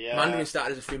flattering. Yeah. Mandarin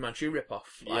started as a Fu Manchu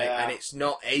ripoff, and it's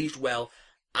not aged well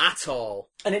at all.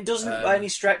 And it doesn't by any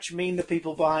stretch mean the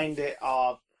people behind it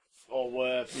are or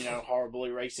were, horribly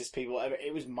racist people.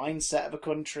 It was mindset of a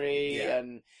country,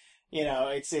 and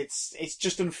it's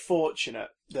just unfortunate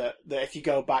that if you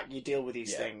go back, you deal with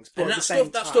these things. But and at the same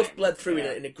time, that stuff bled through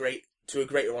to a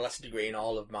greater or lesser degree in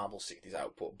all of Marvel's 60s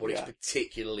output, but it's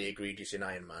particularly egregious in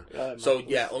Iron Man.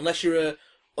 Unless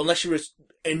you're an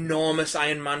enormous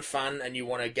Iron Man fan and you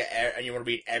want to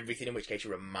read everything, in which case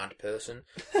you're a mad person,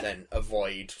 then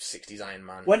avoid 60s Iron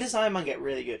Man. When does Iron Man get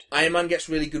really good? Iron Man gets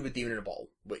really good with Demon in a Bottle,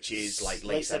 which is like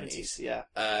late 70s. Yeah.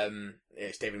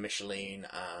 It's David Michelin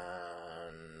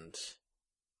and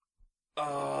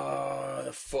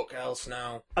the fuck else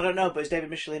now? I don't know, but is David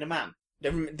Michelin a man?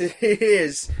 It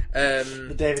is.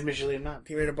 The David Michelin man.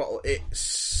 Demon in a Bottle.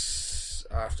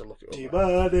 I have to look it up.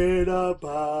 Demon in a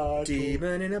Bottle.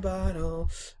 Demon in a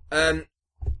Bottle.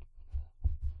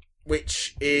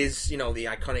 Which is, the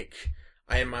iconic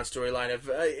Iron Man storyline of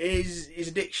his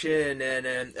addiction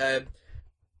and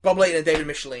Bob Layton and David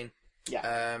Michelin.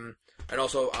 Yeah. And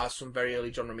also has some very early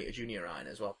John Romita Jr. Iron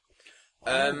as well.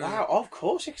 Wow, of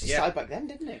course, because he started back then,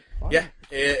 didn't he? Wow. Yeah,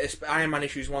 it's Iron Man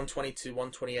issues 120 to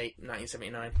 128,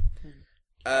 1979.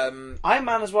 Iron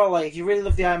Man as well, like, if you really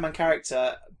love the Iron Man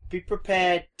character, be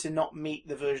prepared to not meet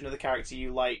the version of the character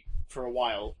you like for a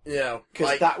while. Yeah.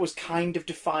 Because that was kind of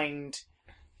defined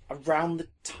around the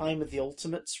time of the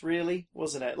Ultimates, really,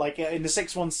 wasn't it? Like, in the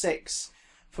 616,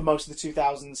 for most of the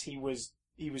 2000s, he was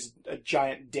a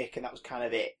giant dick, and that was kind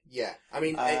of it. Yeah. I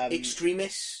mean,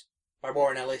 Extremis by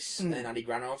Warren Ellis and Andy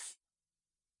Granov.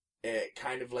 It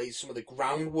kind of lays some of the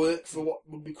groundwork for what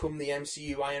would become the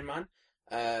MCU Iron Man.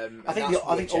 I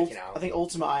think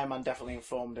Ultimate Iron Man definitely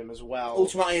informed him as well.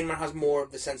 Ultimate Iron Man has more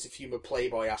of the sense of humour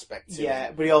playboy aspect to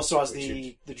him. But he also has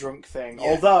the drunk thing.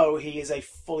 Yeah. Although he is a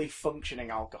fully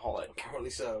functioning alcoholic. Apparently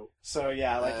so. So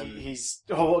yeah, he's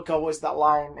what was that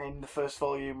line in the first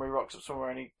volume where he rocks up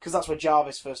somewhere because that's where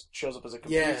Jarvis first shows up as a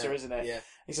computer, isn't it? Yeah.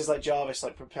 He says like, Jarvis,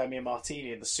 like, prepare me a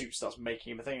martini, and the soup starts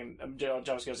making him a thing, and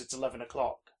Jarvis goes, it's 11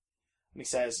 o'clock. And he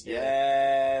says,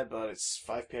 but it's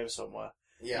 5 p.m. somewhere.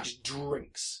 Yeah. He just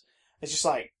drinks. It's just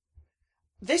like,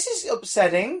 this is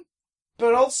upsetting,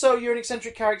 but also you're an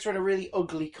eccentric character in a really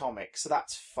ugly comic, so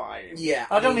that's fine. Yeah.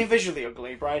 I don't mean visually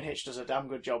ugly. Brian Hitch does a damn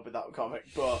good job with that comic,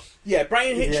 but... Yeah,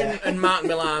 Brian Hitch and Mark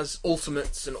Millar's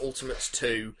Ultimates and Ultimates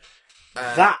 2...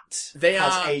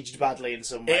 has aged badly in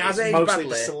some ways. It has aged mostly badly.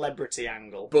 The celebrity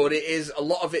angle. But a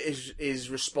lot of it is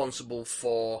responsible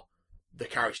for the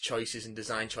character choices and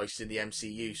design choices in the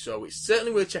MCU, so it's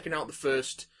certainly worth checking out the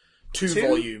first two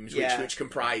volumes, which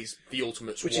comprise the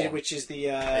Ultimates which is the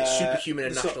Superhuman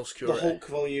and National Security, the Hulk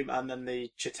volume, and then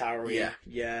the Chitauri.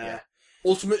 Yeah.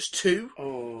 Ultimates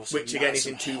 2, which again is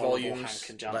in 2 volumes.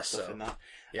 Less so. In that.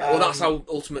 Yeah, well, that's how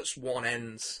Ultimates 1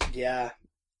 ends. Yeah.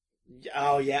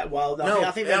 Oh yeah. Well, no,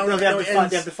 I think they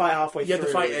have to fight halfway through. You have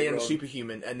to fight a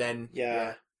Superhuman, and then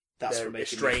that's what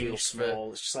makes me feel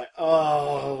small. It's just like,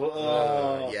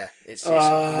 it's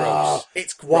gross.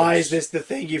 It's gross. Why is this the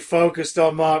thing you focused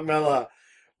on, Mark Millar?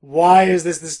 Why is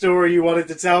this the story you wanted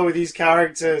to tell with these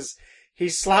characters? He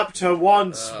slapped her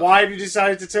once. Why have you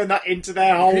decided to turn that into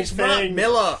their whole it's thing? Mark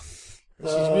Miller.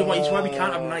 This is why we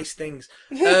can't have nice things.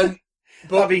 But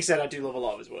that being said, I do love a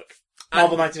lot of his work.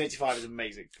 Marvel 1985 is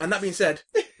amazing. And that being said,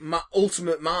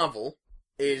 Ultimate Marvel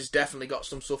is definitely got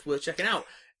some stuff worth checking out.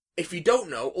 If you don't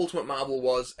know, Ultimate Marvel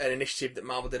was an initiative that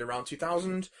Marvel did around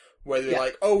 2000, where they're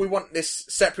like, oh, we want this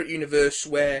separate universe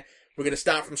where we're going to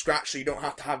start from scratch, so you don't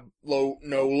have to have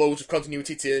loads of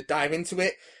continuity to dive into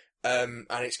it, and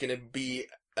it's going to be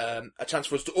a chance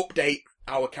for us to update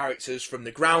our characters from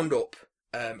the ground up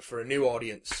for a new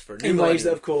audience, for a new in millennium. ways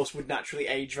that, of course, would naturally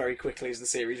age very quickly as the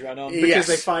series ran on, because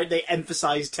they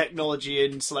emphasise technology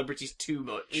and celebrities too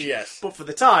much. Yes, but for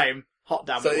the time, hot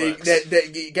damn, so it works.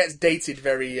 It gets dated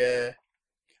very.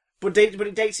 But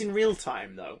it dates in real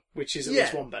time though, which is at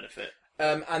least one benefit.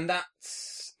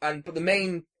 But the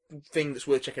main thing that's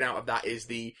worth checking out of that is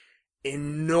the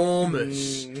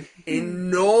enormous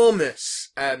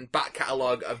back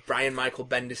catalogue of Brian Michael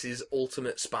Bendis'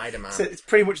 Ultimate Spider-Man. So it's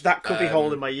pretty much that cubby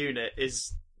hole in my unit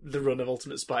is the run of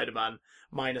Ultimate Spider-Man,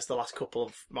 minus the last couple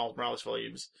of Miles Morales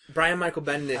volumes. Brian Michael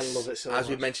Bendis, I love it so as much.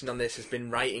 we've mentioned on this, has been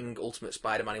writing Ultimate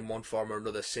Spider-Man in one form or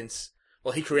another since...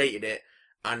 Well, he created it,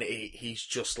 and he's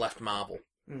just left Marvel.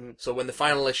 Mm-hmm. So when the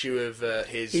final issue of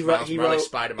his Miles Morales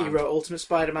Spider-Man... He wrote Ultimate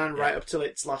Spider-Man right up till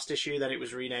its last issue, then it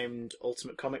was renamed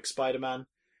Ultimate Comics Spider-Man,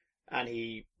 and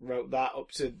he wrote that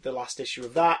up to the last issue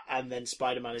of that, and then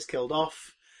Spider-Man is killed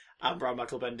off, and Brian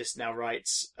Michael Bendis now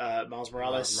writes Miles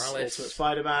Morales, Ultimate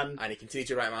Spider-Man. And he continued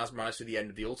to write Miles Morales to the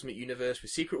end of the Ultimate Universe with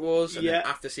Secret Wars, and then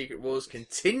after Secret Wars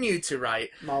continued to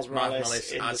write Miles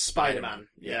Morales as Spider-Man.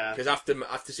 Yeah. Because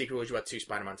after Secret Wars you had two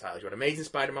Spider-Man titles. You had Amazing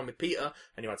Spider-Man with Peter,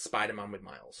 and you had Spider-Man with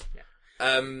Miles. Yeah.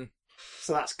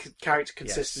 So that's character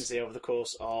consistency over the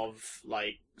course of,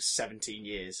 17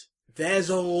 years.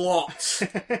 There's a lot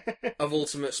of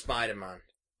Ultimate Spider-Man.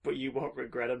 But you won't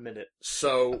regret a minute.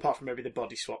 So, apart from maybe the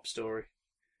body swap story.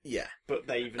 Yeah. But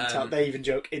they even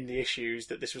joke in the issues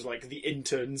that this was the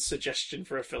intern's suggestion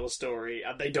for a filler story,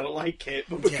 and they don't like it.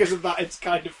 But because of that, it's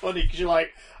kind of funny because you're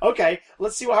like, okay,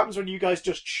 let's see what happens when you guys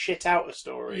just shit out a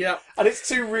story. Yeah. And it's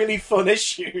two really fun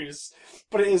issues,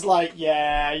 but it is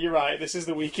yeah, you're right. This is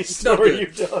the weakest story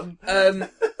you've done.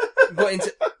 But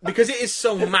because it is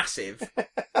so massive,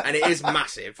 and it is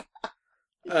massive.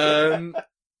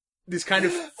 There's kind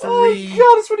of three... Oh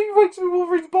god, it's when he wakes up in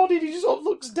Wolverine's body and he just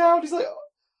looks down, he's like,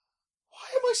 why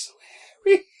am I so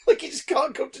hairy? He just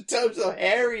can't come to terms with how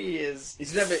hairy he is.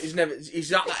 He's at that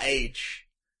age,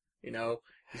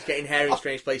 he's getting hairy in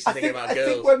strange places thinking about girls.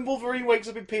 I think when Wolverine wakes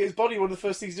up in Peter's body, one of the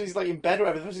first things he does, he's in bed or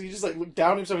whatever, the first thing he just look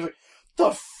down at himself, he's like,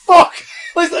 the fuck?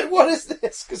 He's like, what is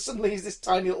this? Because suddenly he's this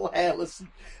tiny little hairless,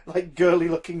 girly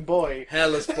looking boy.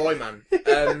 Hairless boy, man.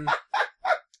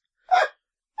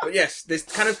 But yes, there's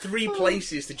kind of three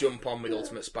places to jump on with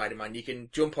Ultimate Spider-Man. You can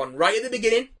jump on right at the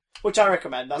beginning. Which I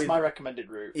recommend. That's my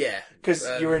recommended route. Yeah. Because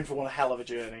you're in for one hell of a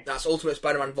journey. That's Ultimate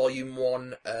Spider-Man Volume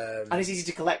 1. And it's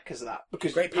easy to collect because of that.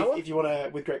 Because Great Power? If you want to...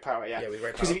 With Great Power, yeah. Yeah, with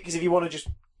Great Power. Because if you want to just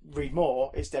read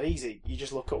more, it's dead easy. You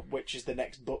just look up which is the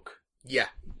next book. Yeah.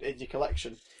 In your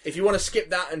collection. If you want to skip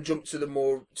that and jump to the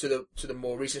more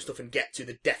recent stuff and get to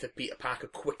the death of Peter Parker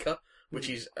quicker, which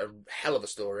is a hell of a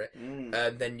story,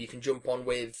 then you can jump on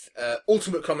with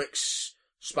Ultimate Comics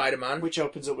Spider-Man, which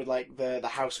opens up with the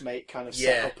housemate kind of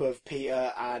setup of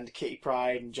Peter and Kitty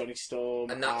Pryde and Johnny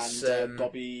Storm and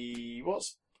Bobby.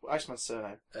 What's Iceman's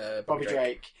surname? Bobby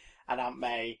Drake and Aunt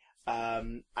May.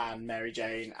 And Mary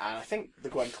Jane and I think the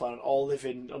Gwen clone all live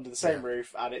under the same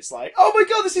roof, and it's oh my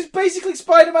god, this is basically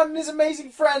Spider-Man and his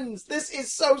amazing friends. This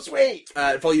is so sweet.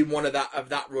 Volume 1 of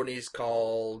that run is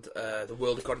called The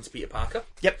World According to Peter Parker.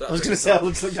 Yep, so I was going to say I'll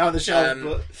look down the shelf,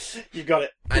 but you got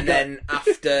it.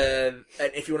 After,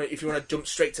 and if you want to jump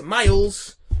straight to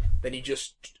Miles, then you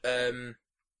just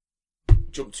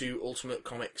jump to Ultimate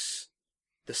Comics,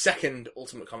 the second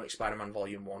Ultimate Comics Spider-Man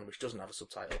Volume 1, which doesn't have a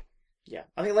subtitle. Yeah,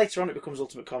 I think later on it becomes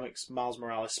Ultimate Comics Miles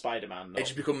Morales Spider-Man. It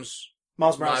just becomes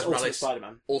Miles Morales Ultimate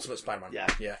Spider-Man. Ultimate Spider-Man.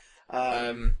 Yeah.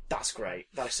 That's great.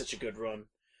 That is such a good run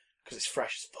because it's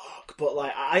fresh as fuck. But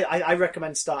I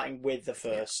recommend starting with the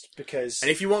first because.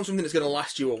 And if you want something that's going to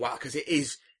last you a while, because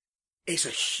it's a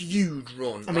huge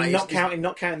run. I mean, not counting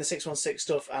the 616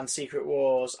 stuff and Secret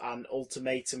Wars and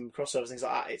Ultimatum crossovers, things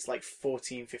like that. It's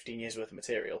 14, 15 years worth of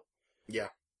material. Yeah.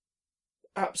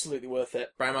 Absolutely worth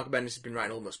it. Brian Michael Bendis has been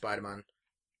writing Ultimate Spider-Man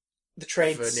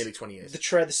for nearly 20 years.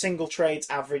 The single trades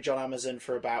average on Amazon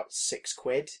for about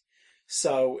 £6.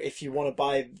 So if you want to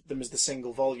buy them as the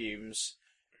single volumes,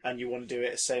 and you want to do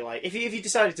it, say if you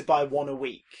decided to buy one a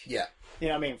week, yeah, you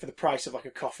know what I mean, for the price of a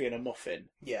coffee and a muffin,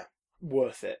 yeah,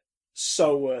 worth it.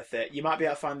 so worth it. You might be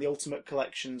able to find the Ultimate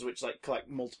collections, which like collect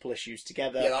multiple issues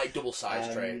together. Yeah, like double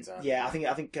size trades. Yeah, I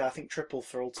think triple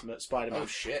for Ultimate Spider-Man. Oh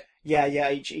shit! Yeah.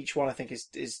 Each one I think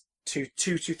is two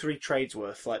to three trades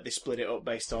worth. Like they split it up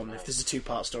based on if there's a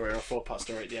 2-part story or a 4-part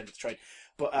story at the end of the trade.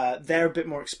 But they're a bit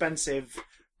more expensive.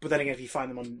 But then again, if you find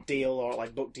them on deal or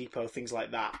like Book Depot, things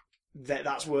like that,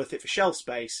 that's worth it for shelf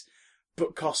space.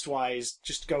 But cost-wise,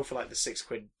 just go for like the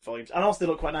 £6 volumes. And also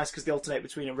they look quite nice because they alternate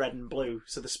between a red and blue.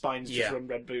 So the spines just run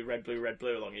red, blue, red, blue, red,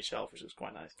 blue along your shelf, which looks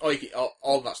quite nice.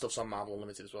 All of that stuff's on Marvel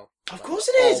Unlimited as well. Of course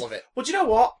it is! All of it. Well, do you know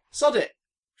what? Sod it.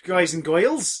 Guys and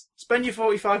goyles, spend your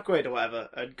 £45 or whatever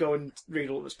and go and read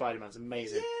all the Spider-Man. It's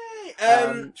amazing. Yay!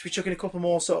 Should we chuck in a couple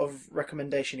more sort of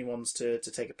recommendation-y ones to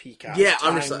take a peek at? Yeah,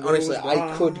 honestly,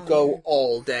 I could go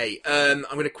all day. I'm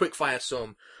going to quick fire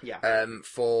some. Yeah.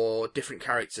 For different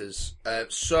characters.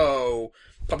 So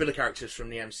popular characters from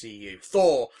the MCU.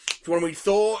 Thor. If you want to read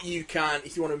Thor, you can.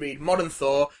 If you want to read modern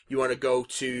Thor, you want to go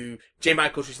to J.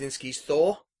 Michael Straczynski's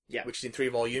Thor. Yeah. Which is in 3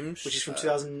 volumes. Which is from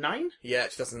 2009? Yeah,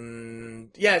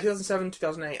 2007,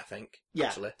 2008, I think. Yeah.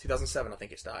 Actually. 2007, I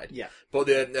think it started. Yeah. But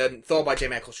the Thor by J.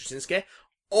 Michael Straczynski.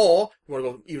 Or, you want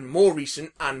to go even more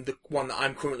recent, and the one that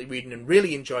I'm currently reading and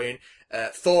really enjoying,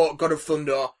 Thor, God of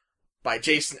Thunder by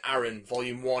Jason Aaron.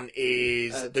 Volume 1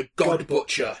 is The God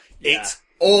Butcher. Yeah. It's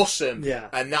awesome. Yeah.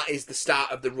 And that is the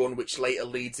start of the run, which later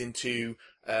leads into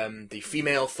the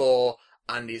female Thor,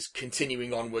 and is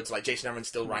continuing onwards. Like Jason Aaron's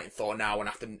still writing Thor now, and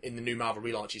after in the new Marvel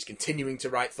relaunch, he's continuing to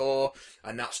write Thor,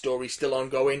 and that story's still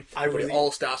ongoing. It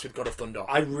all starts with God of Thunder.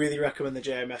 I really recommend the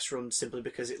JMS run simply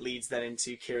because it leads then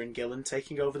into Kieran Gillen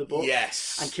taking over the book.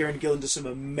 Yes, and Kieran Gillen does some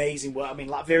amazing work. I mean,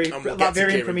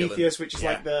 Latvian Prometheus, which is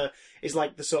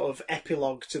like the sort of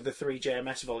epilogue to the 3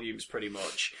 JMS volumes, pretty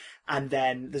much. And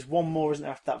then there's one more, isn't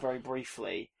there? After that, very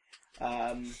briefly.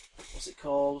 What's it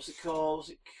called?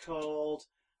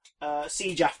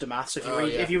 Siege Aftermath. So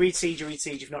if you read Siege, you read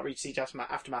Siege. If not, read Siege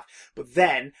Aftermath. But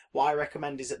then, what I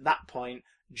recommend is at that point,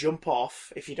 jump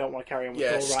off if you don't want to carry on with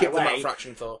Thor right skip away. the Matt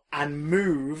Fraction Thor. And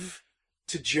move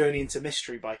to Journey into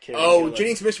Mystery by Kieran Gillen.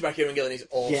 Journey into Mystery by Kieran Gillen is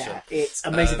awesome. Yeah, it's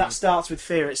amazing. That starts with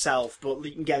Fear Itself, but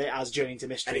you can get it as Journey into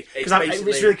Mystery. Because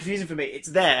it's really confusing for me. It's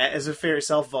there as a Fear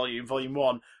Itself volume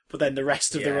 1, but then the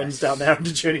rest of the runs down there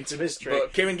under Journey into Mystery.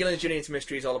 But Kieran Gillen's Journey into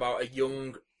Mystery is all about a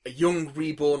young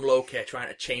reborn Loki trying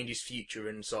to change his future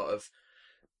and sort of.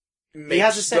 He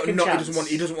has a second chance.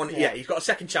 He doesn't want. Yeah, he's got a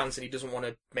second chance, and he doesn't want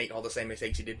to make all the same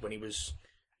mistakes he did when he was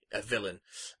a villain.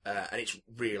 And it's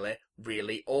really,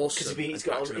 really awesome. Because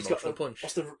he's got a punch.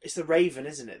 It's the Raven,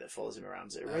 isn't it, that follows him around?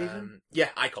 Is it a Raven? Yeah,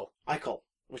 Eichel.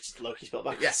 Which is Loki spelled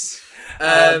backwards. Yes.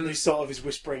 He sort of is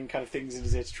whispering kind of things in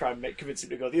his ear to try and convince him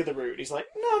to go the other route. And he's like,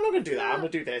 no, I'm not going to do that. I'm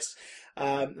going to do this.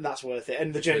 And that's worth it.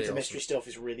 And the Journey to Mystery stuff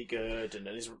is really good. And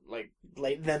is like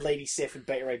then Lady Sif and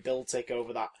Beta Ray Bill take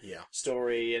over that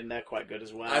story, and they're quite good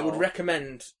as well. I would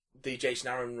recommend the Jason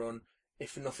Aaron run,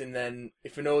 if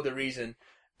for no other reason,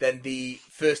 then the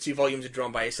first 2 volumes are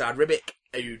drawn by Asad Ribic,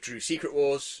 who drew Secret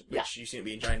Wars, which you seem to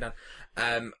be enjoying,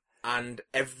 Dan. And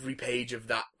every page of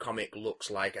that comic looks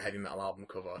like a heavy metal album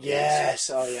cover. Yes,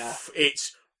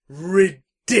 It's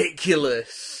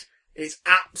ridiculous. It's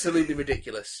absolutely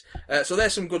ridiculous. So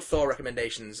there's some good Thor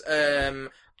recommendations. Iron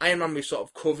Man we've sort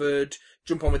of covered.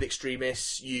 Jump on with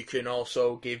Extremis. You can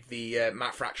also give the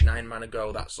Matt Fraction Iron Man a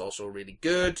go. That's also really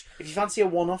good. If you fancy a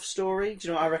one-off story, do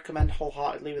you know what I recommend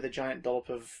wholeheartedly with a giant dollop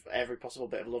of every possible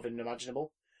bit of love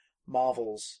imaginable?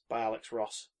 Marvels by Alex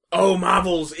Ross. Oh,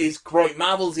 Marvels is great.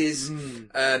 Marvels is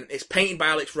it's painted by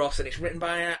Alex Ross and it's written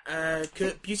by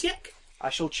Kurt Busiek. I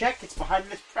shall check. It's behind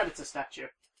this Predator statue.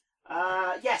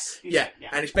 Yes. Yeah,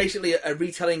 and it's basically a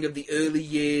retelling of the early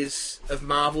years of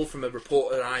Marvel from a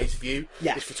reporter's view.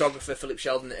 Yeah. This photographer Philip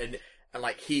Sheldon and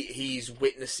like he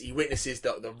witnesses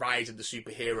the rise of the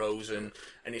superheroes and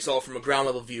it's all from a ground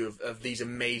level view of these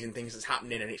amazing things that's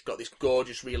happening, and it's got this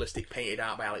gorgeous realistic painted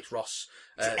art by Alex Ross.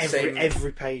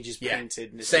 Every page is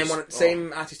painted. And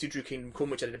same artist who drew Kingdom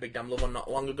Come, which I did a big damn love on not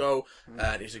long ago.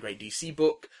 It was a great DC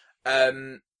book,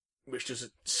 which does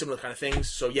similar kind of things.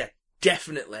 So yeah,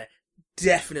 definitely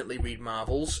read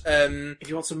Marvels. If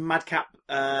you want some madcap,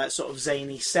 sort of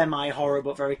zany, semi-horror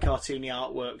but very cartoony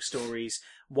artwork stories,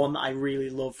 one that I really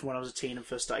loved from when I was a teen and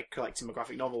first started collecting my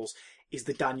graphic novels is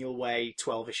the Daniel Way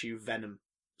 12-issue Venom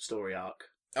story arc.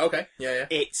 Okay, yeah.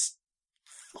 It's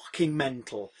fucking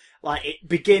mental. Like it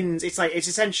begins, it's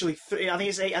essentially. I think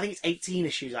it's 18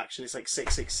 issues actually. It's like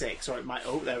 666, or it might.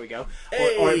 Oh, there we go.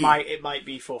 Hey. Or it might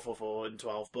be 444 and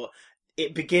 12, but.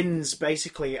 It begins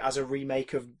basically as a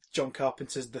remake of John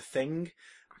Carpenter's The Thing,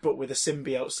 but with a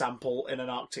symbiote sample in an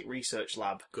Arctic research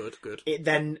lab. Good. It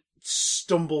then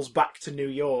stumbles back to New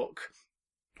York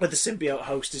where the symbiote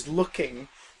host is looking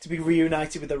to be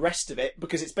reunited with the rest of it,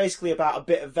 because it's basically about a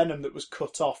bit of venom that was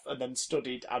cut off and then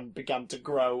studied and began to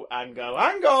grow and go,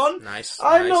 hang on,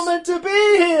 I'm not meant to be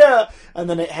here! And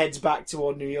then it heads back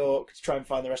toward New York to try and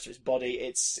find the rest of its body.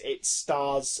 It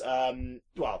stars,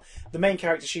 well, the main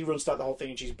character, she runs throughout the whole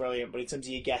thing and she's brilliant, but in terms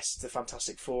of your guests, the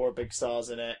Fantastic Four are big stars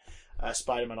in it.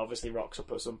 Spider-Man obviously rocks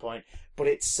up at some point, but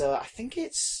it's, I think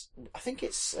it's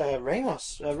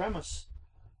Ramos.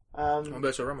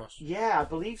 Humberto Ramos. Yeah, I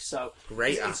believe so.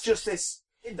 Great. It's just this,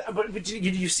 but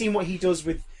you've seen what he does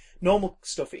with normal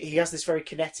stuff. He has this very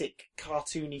kinetic,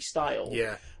 cartoony style.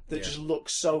 Yeah. That just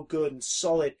looks so good and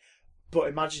solid. But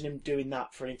imagine him doing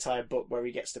that for an entire book where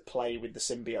he gets to play with the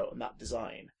symbiote and that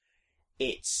design.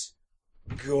 It's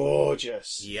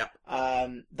gorgeous. Yep.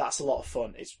 That's a lot of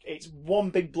fun. It's one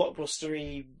big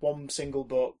blockbustery, one single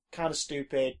book, kind of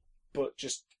stupid, but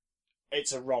just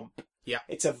it's a romp. Yeah.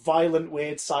 It's a violent,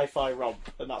 weird sci-fi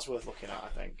romp, and that's worth looking at, I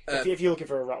think. If you're looking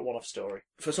for a one-off story.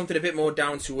 For something a bit more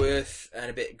down to earth and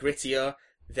a bit grittier,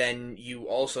 then you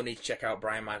also need to check out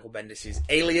Brian Michael Bendis'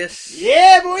 Alias.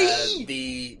 Yeah, boy!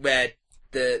 Where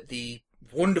the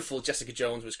wonderful Jessica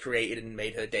Jones was created and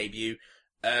made her debut.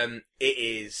 It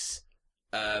is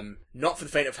not for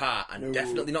the faint of heart, and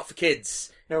definitely not for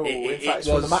kids. No, in fact, it's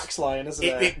from the Max line, isn't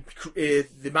it?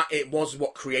 It was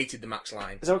what created the Max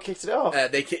line. Is that what kicked it off?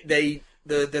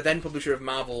 The then publisher of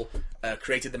Marvel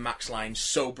created the Max line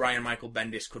so Brian Michael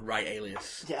Bendis could write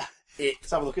Alias. Yeah.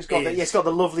 Let's have a look. It's got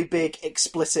the lovely big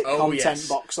explicit content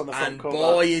box on the front cover. And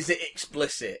boy, is it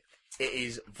explicit. It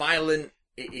is violent.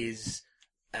 It is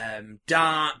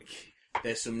dark.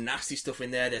 There's some nasty stuff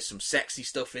in there. There's some sexy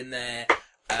stuff in there.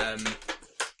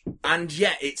 And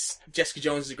yeah, it's Jessica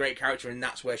Jones is a great character, and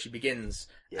that's where she begins.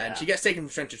 Yeah. And she gets taken from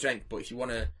strength to strength, but if you want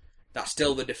to, that's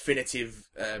still the definitive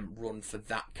run for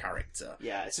that character.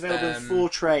 Yeah, it's available in 4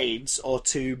 trades or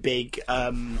 2 big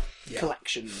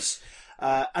collections.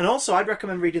 And also, I'd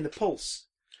recommend reading The Pulse.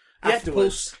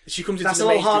 Afterwards. Pulse. She comes into that's a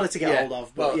little harder to get hold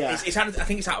of. But I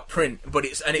think it's out of print, but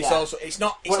it's also it's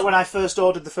not. When I first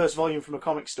ordered the first volume from a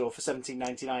comic store for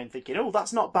 $17.99, thinking, oh,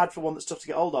 that's not bad for one that's tough to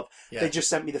get hold of. Yeah. They just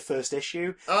sent me the first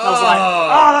issue. Oh. I was like,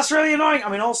 oh, that's really annoying. I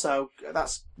mean, also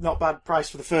that's not bad price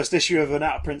for the first issue of an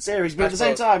out of print series, but at the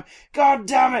same time, god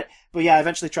damn it. But yeah, I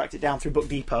eventually tracked it down through Book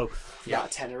Depot. About a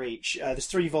tenner each. There's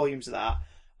 3 volumes of that.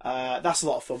 That's a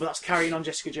lot of fun, but that's carrying on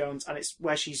Jessica Jones, and it's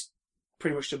where she's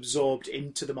pretty much absorbed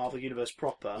into the Marvel Universe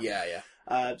proper. Yeah.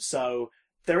 So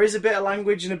there is a bit of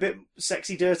language and a bit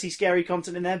sexy, dirty, scary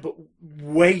content in there, but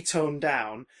way toned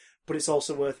down. But it's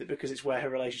also worth it because it's where her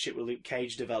relationship with Luke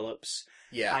Cage develops.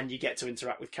 Yeah. And you get to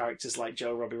interact with characters like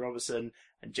Joe Robbie Robertson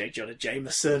and J. Jonah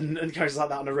Jameson and characters like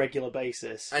that on a regular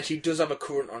basis. And she does have a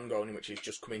current ongoing, which is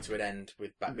just coming to an end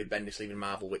with Bendis leaving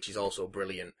Marvel, which is also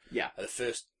brilliant. Yeah. The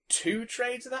first 2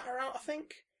 trades of that are out, I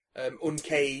think.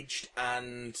 Uncaged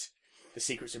and The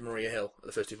Secrets of Maria Hill,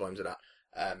 the first 2 volumes of that.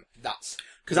 That's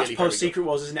because really that's post Secret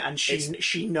Wars, isn't it? And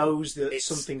she knows that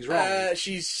something's wrong.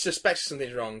 She suspects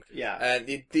something's wrong. Yeah.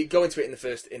 They go into it in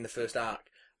the first arc.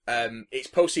 It's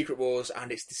post Secret Wars,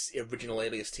 and it's the original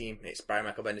Alias team. It's Brian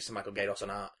Michael Bendis and Michael Gaydos on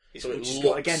art. So it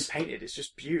looks again painted. It's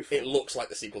just beautiful. It looks like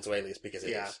the sequel to Alias because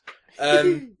it is.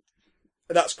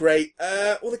 That's great.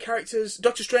 All the characters: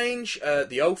 Doctor Strange,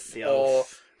 The Oath, or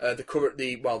they're not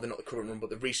the current run, but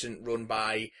the recent run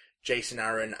by Jason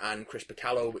Aaron and Chris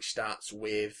Bacallo, which starts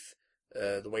with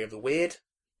The Way of the Weird.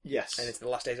 Yes. And it's The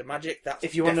Last Days of Magic.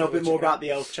 If you want to know a bit more about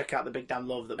The Oath, check out the Big Damn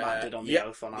Love that Matt did on The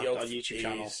Oath on our YouTube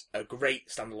channel. It's a great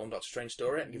standalone Doctor Strange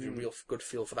story and gives you a real good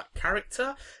feel for that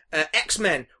character.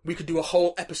 X-Men. We could do a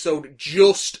whole episode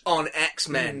just on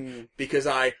X-Men because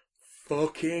I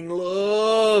fucking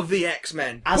love the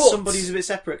X-Men. Somebody who's a bit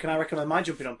separate, can I recommend my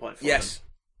jumping on point for them?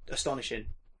 Astonishing.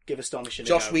 Give Astonishing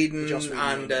Joss Whedon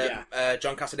and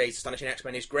John Cassaday's Astonishing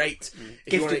X-Men is great.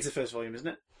 Gifted's the first volume, isn't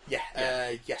it?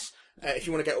 Yeah. Yes. If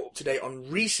you want to get up to date on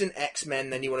recent X-Men,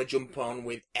 then you want to jump on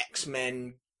with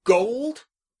X-Men Gold.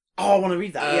 Oh, I want to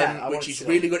read that. Which is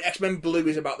really good. X-Men Blue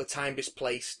is about the time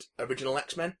displaced original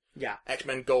X-Men. Yeah.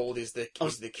 X-Men Gold is the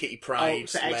Kitty Pryde.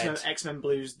 So X-Men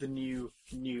Blue's the new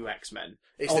X-Men.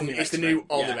 It's the new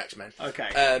X-Men.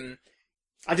 Okay.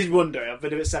 I did wonder. I've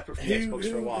been a bit separate from the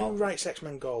Xbox for a while. Who writes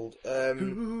X-Men Gold?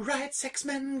 Who writes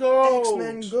X-Men Gold?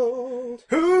 X-Men Gold.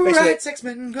 Who writes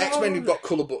X-Men Gold? X-Men have got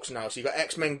colour books now. So you've got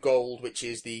X-Men Gold, which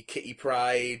is the Kitty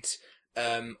Pryde,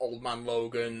 Old Man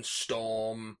Logan,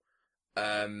 Storm.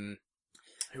 Who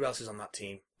else is on that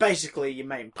team? Basically, your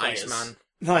main players. Iceman.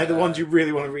 Like the ones you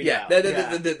really want to read out. They're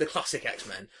the classic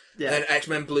X-Men. Yeah. Then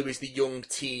X-Men Blue is the young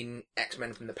teen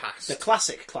X-Men from the past. The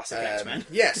classic X-Men.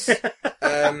 Yes.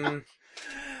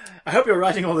 I hope you're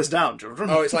writing all this down, children.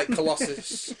 Oh, it's like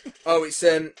Colossus. It's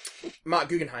Mark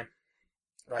Guggenheim.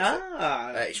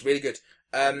 It's really good.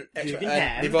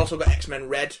 They've also got X-Men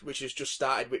Red, which has just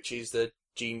started, which is the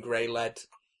Jean Grey-led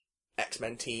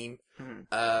X-Men team.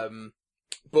 Mm-hmm.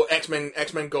 But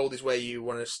X-Men Gold is where you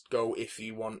want to go if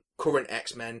you want current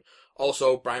X-Men.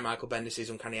 Also, Brian Michael Bendis'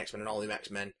 Uncanny X-Men and All New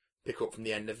X-Men pick up from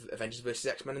the end of Avengers vs.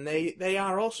 X-Men, and they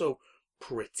are also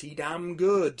pretty damn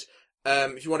good.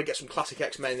 If you want to get some classic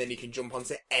X-Men, then you can jump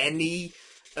onto any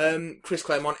Chris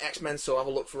Claremont X-Men, so have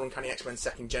a look for Uncanny X-Men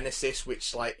Second Genesis,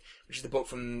 which is the book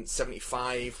from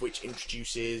 75, which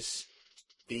introduces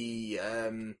the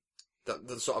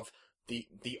sort of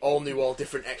the all-new,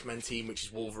 all-different X-Men team, which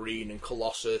is Wolverine and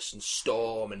Colossus and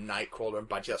Storm and Nightcrawler and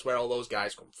Badger. That's where all those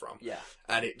guys come from. Yeah.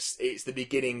 And it's the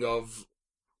beginning of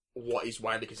what is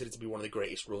widely considered to be one of the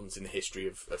greatest runs in the history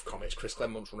of comics. Chris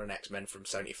Claremont's run an X-Men from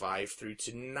 75 through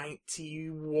to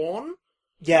 91.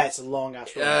 Yeah, it's a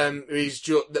long-ass run. There's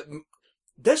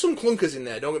some clunkers in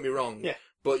there, don't get me wrong. Yeah.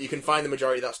 But you can find the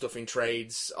majority of that stuff in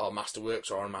trades or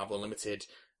Masterworks or on Marvel Unlimited.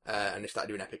 And they started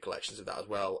doing epic collections of that as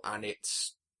well. And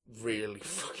it's really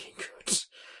fucking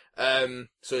good.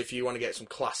 So if you want to get some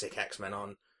classic X-Men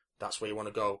on, that's where you want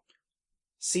to go.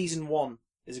 Season 1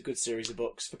 is a good series of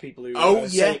books for people who...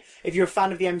 Say, if you're a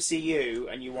fan of the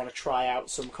MCU and you want to try out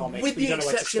some comics... With the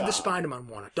exception of the Spider-Man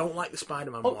one. I don't like the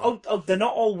Spider-Man one. They're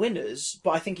not all winners,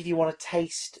 but I think if you want a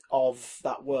taste of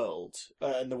that world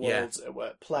and the worlds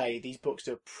at play, these books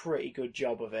do a pretty good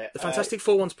job of it. The Fantastic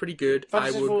Four one's pretty good.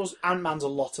 Fantastic Four's Ant-Man's a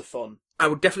lot of fun. I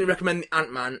would definitely recommend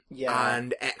Ant-Man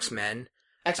and X-Men.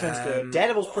 X-Men's good.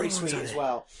 Daredevil's pretty sweet as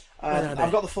well.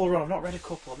 I've got the full run. I've not read a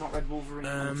couple. I've not read Wolverine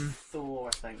and Thor,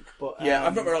 I think. But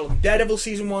I've not read all of them. Daredevil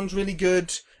Season 1's really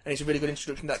good, and it's a really good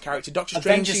introduction to that character. Doctor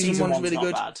Strange Season 1's really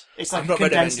good. Bad. It's like a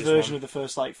condensed version of the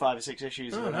first 5 or 6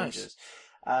 issues of Avengers.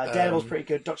 Daredevil's pretty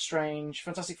good. Doctor Strange,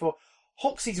 Fantastic Four.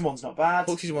 Hulk Season 1's not bad.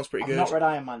 Hulk Season 1's pretty good. I've not read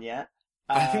Iron Man yet.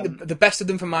 I think the best of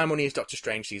them for my money is Doctor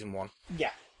Strange Season 1. Yeah.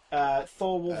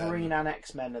 Thor, Wolverine, and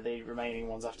X-Men are the remaining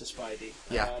ones after Spidey.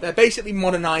 Yeah, they're basically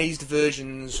modernised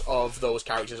versions of those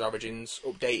characters' origins,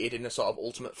 updated in a sort of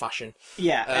ultimate fashion.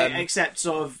 Yeah, except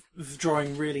sort of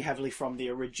drawing really heavily from the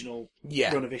original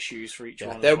run of issues for each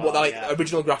one. They're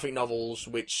original graphic novels,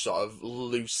 which sort of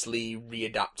loosely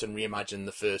readapt and reimagine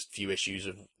the first few issues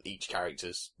of each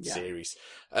character's series.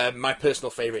 My personal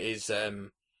favourite is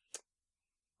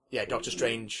Doctor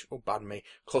Strange. Oh, pardon me.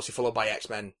 Closely followed by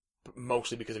X-Men.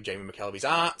 Mostly because of Jamie McKelvey's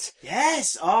art.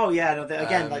 Yes. Oh, yeah. No,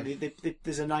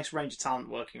 there's a nice range of talent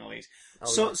working on these.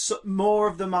 So more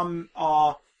of them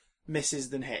are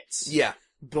misses than hits. Yeah.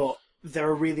 But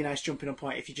they're a really nice jumping on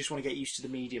point if you just want to get used to the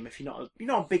medium. If you're not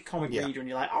a big comic reader and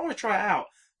you're like, I want to try it out,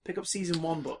 pick up Season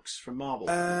 1 books from Marvel.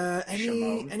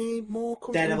 Any more?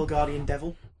 Daredevil, Guardian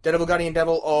Devil. Daredevil, Guardian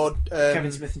Devil, or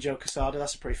Kevin Smith and Joe Quesada.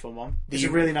 That's a pretty fun one. It's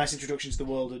a really nice introduction to the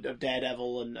world of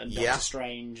Daredevil and Doctor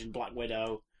Strange and Black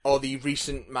Widow. Or the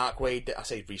recent Mark Waid... I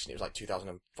say recent, it was like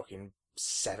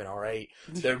 2007 or 8.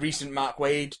 The recent Mark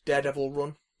Waid Daredevil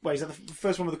run. Wait, is that the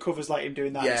first one with the covers like him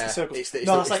doing that? Yeah. It's the circles. It's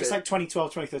like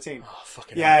 2012, 2013. Oh,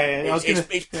 fucking hell.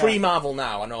 It's pre-Marvel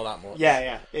now, I know that much.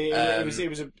 Yeah. It was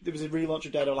a relaunch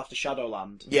of Daredevil after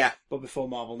Shadowland. Yeah. But before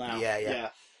Marvel now. Yeah.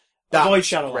 Avoid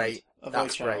Shadowland. Great.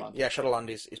 That's great. Yeah,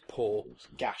 Shadowland is poor.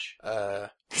 Gash.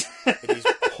 It is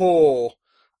poor.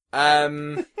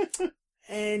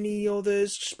 Any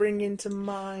others spring into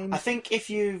mind? I think if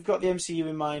you've got the MCU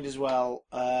in mind as well,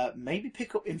 maybe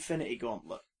pick up Infinity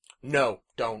Gauntlet. No,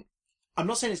 don't. I'm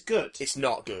not saying it's good. It's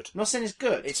not good. I'm not saying it's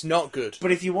good. It's not good.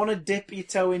 But if you want to dip your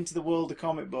toe into the world of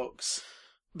comic books,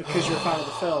 because you're a fan of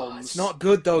the films... It's not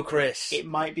good though, Chris. It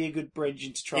might be a good bridge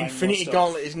into trying Infinity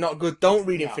Gauntlet is not good. Don't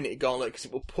read Infinity Gauntlet because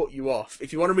it will put you off.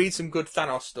 If you want to read some good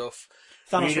Thanos stuff...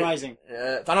 Rising.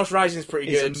 Thanos Rising is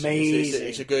pretty good. Amazing.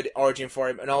 It's a good origin for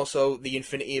him. And also the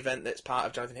Infinity event that's part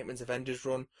of Jonathan Hickman's Avengers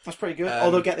run. That's pretty good.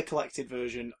 Although get the collected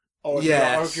version. Or if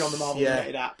you're on the Marvel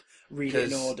United app, read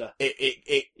it in order.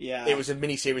 It was a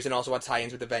mini-series and also had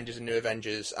tie-ins with Avengers and New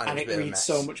Avengers. And it reads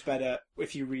so much better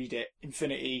if you read it.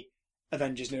 Infinity,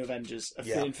 Avengers, New Avengers.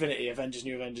 Infinity, Avengers,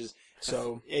 New Avengers.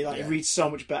 So it reads so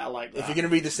much better like that. If you're going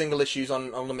to read the single issues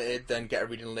on Unlimited, then get a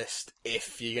reading list.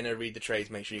 If you're going to read the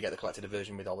trades, make sure you get the collected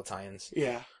version with all the tie-ins.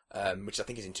 Yeah. Which I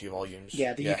think is in 2 volumes.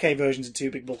 Yeah, the UK version's in 2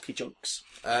 big bulky chunks.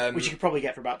 Which you could probably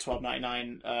get for about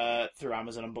 $12.99 through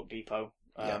Amazon and Book Depot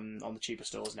on the cheaper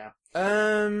stores now.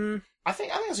 I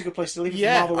think that's a good place to leave it for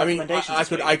Marvel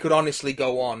recommendations. I could honestly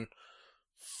go on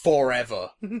forever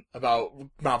about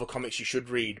Marvel Comics you should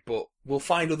read, but we'll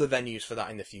find other venues for that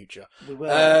in the future. We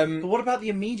will. But what about the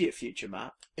immediate future,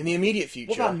 Matt? In the immediate future...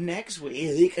 What about next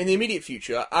week? In the immediate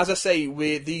future, as I say,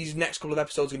 these next couple of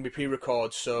episodes are going to be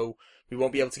pre-recorded, so we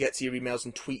won't be able to get to your emails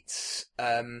and tweets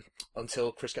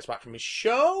until Chris gets back from his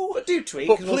show. But do tweet,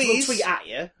 but please, we'll tweet at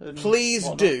you.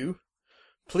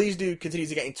 Please do continue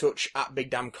to get in touch at Big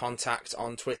Damn Contact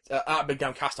on Twitter, at Big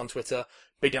Damn Cast on Twitter,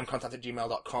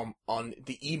 bigdamncontact@gmail.com on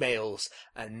the emails.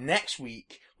 And next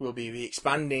week we'll be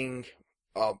expanding.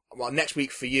 Next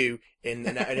week for you in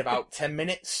about 10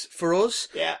 minutes for us.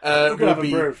 Yeah, we're gonna have a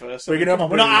brew first. We're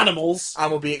not animals, and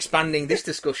we'll be expanding this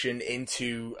discussion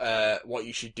into what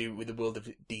you should do with the world of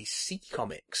DC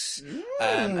Comics,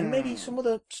 and maybe some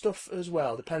other stuff as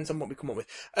well. Depends on what we come up with.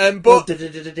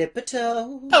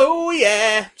 Oh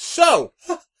yeah. So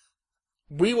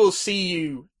we will see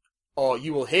you, or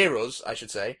you will hear us, I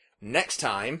should say, next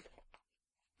time.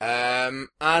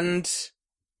 And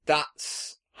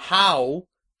that's how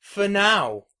for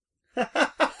now. I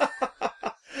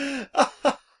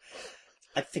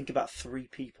think about 3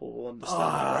 people will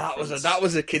understand that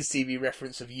was a kids' TV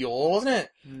reference of yours, wasn't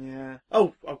it? Yeah.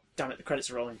 Oh, damn it! The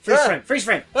credits are rolling. Freeze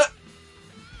frame.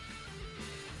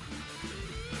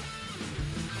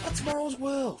 Tomorrow's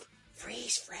world.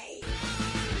 Freeze frame.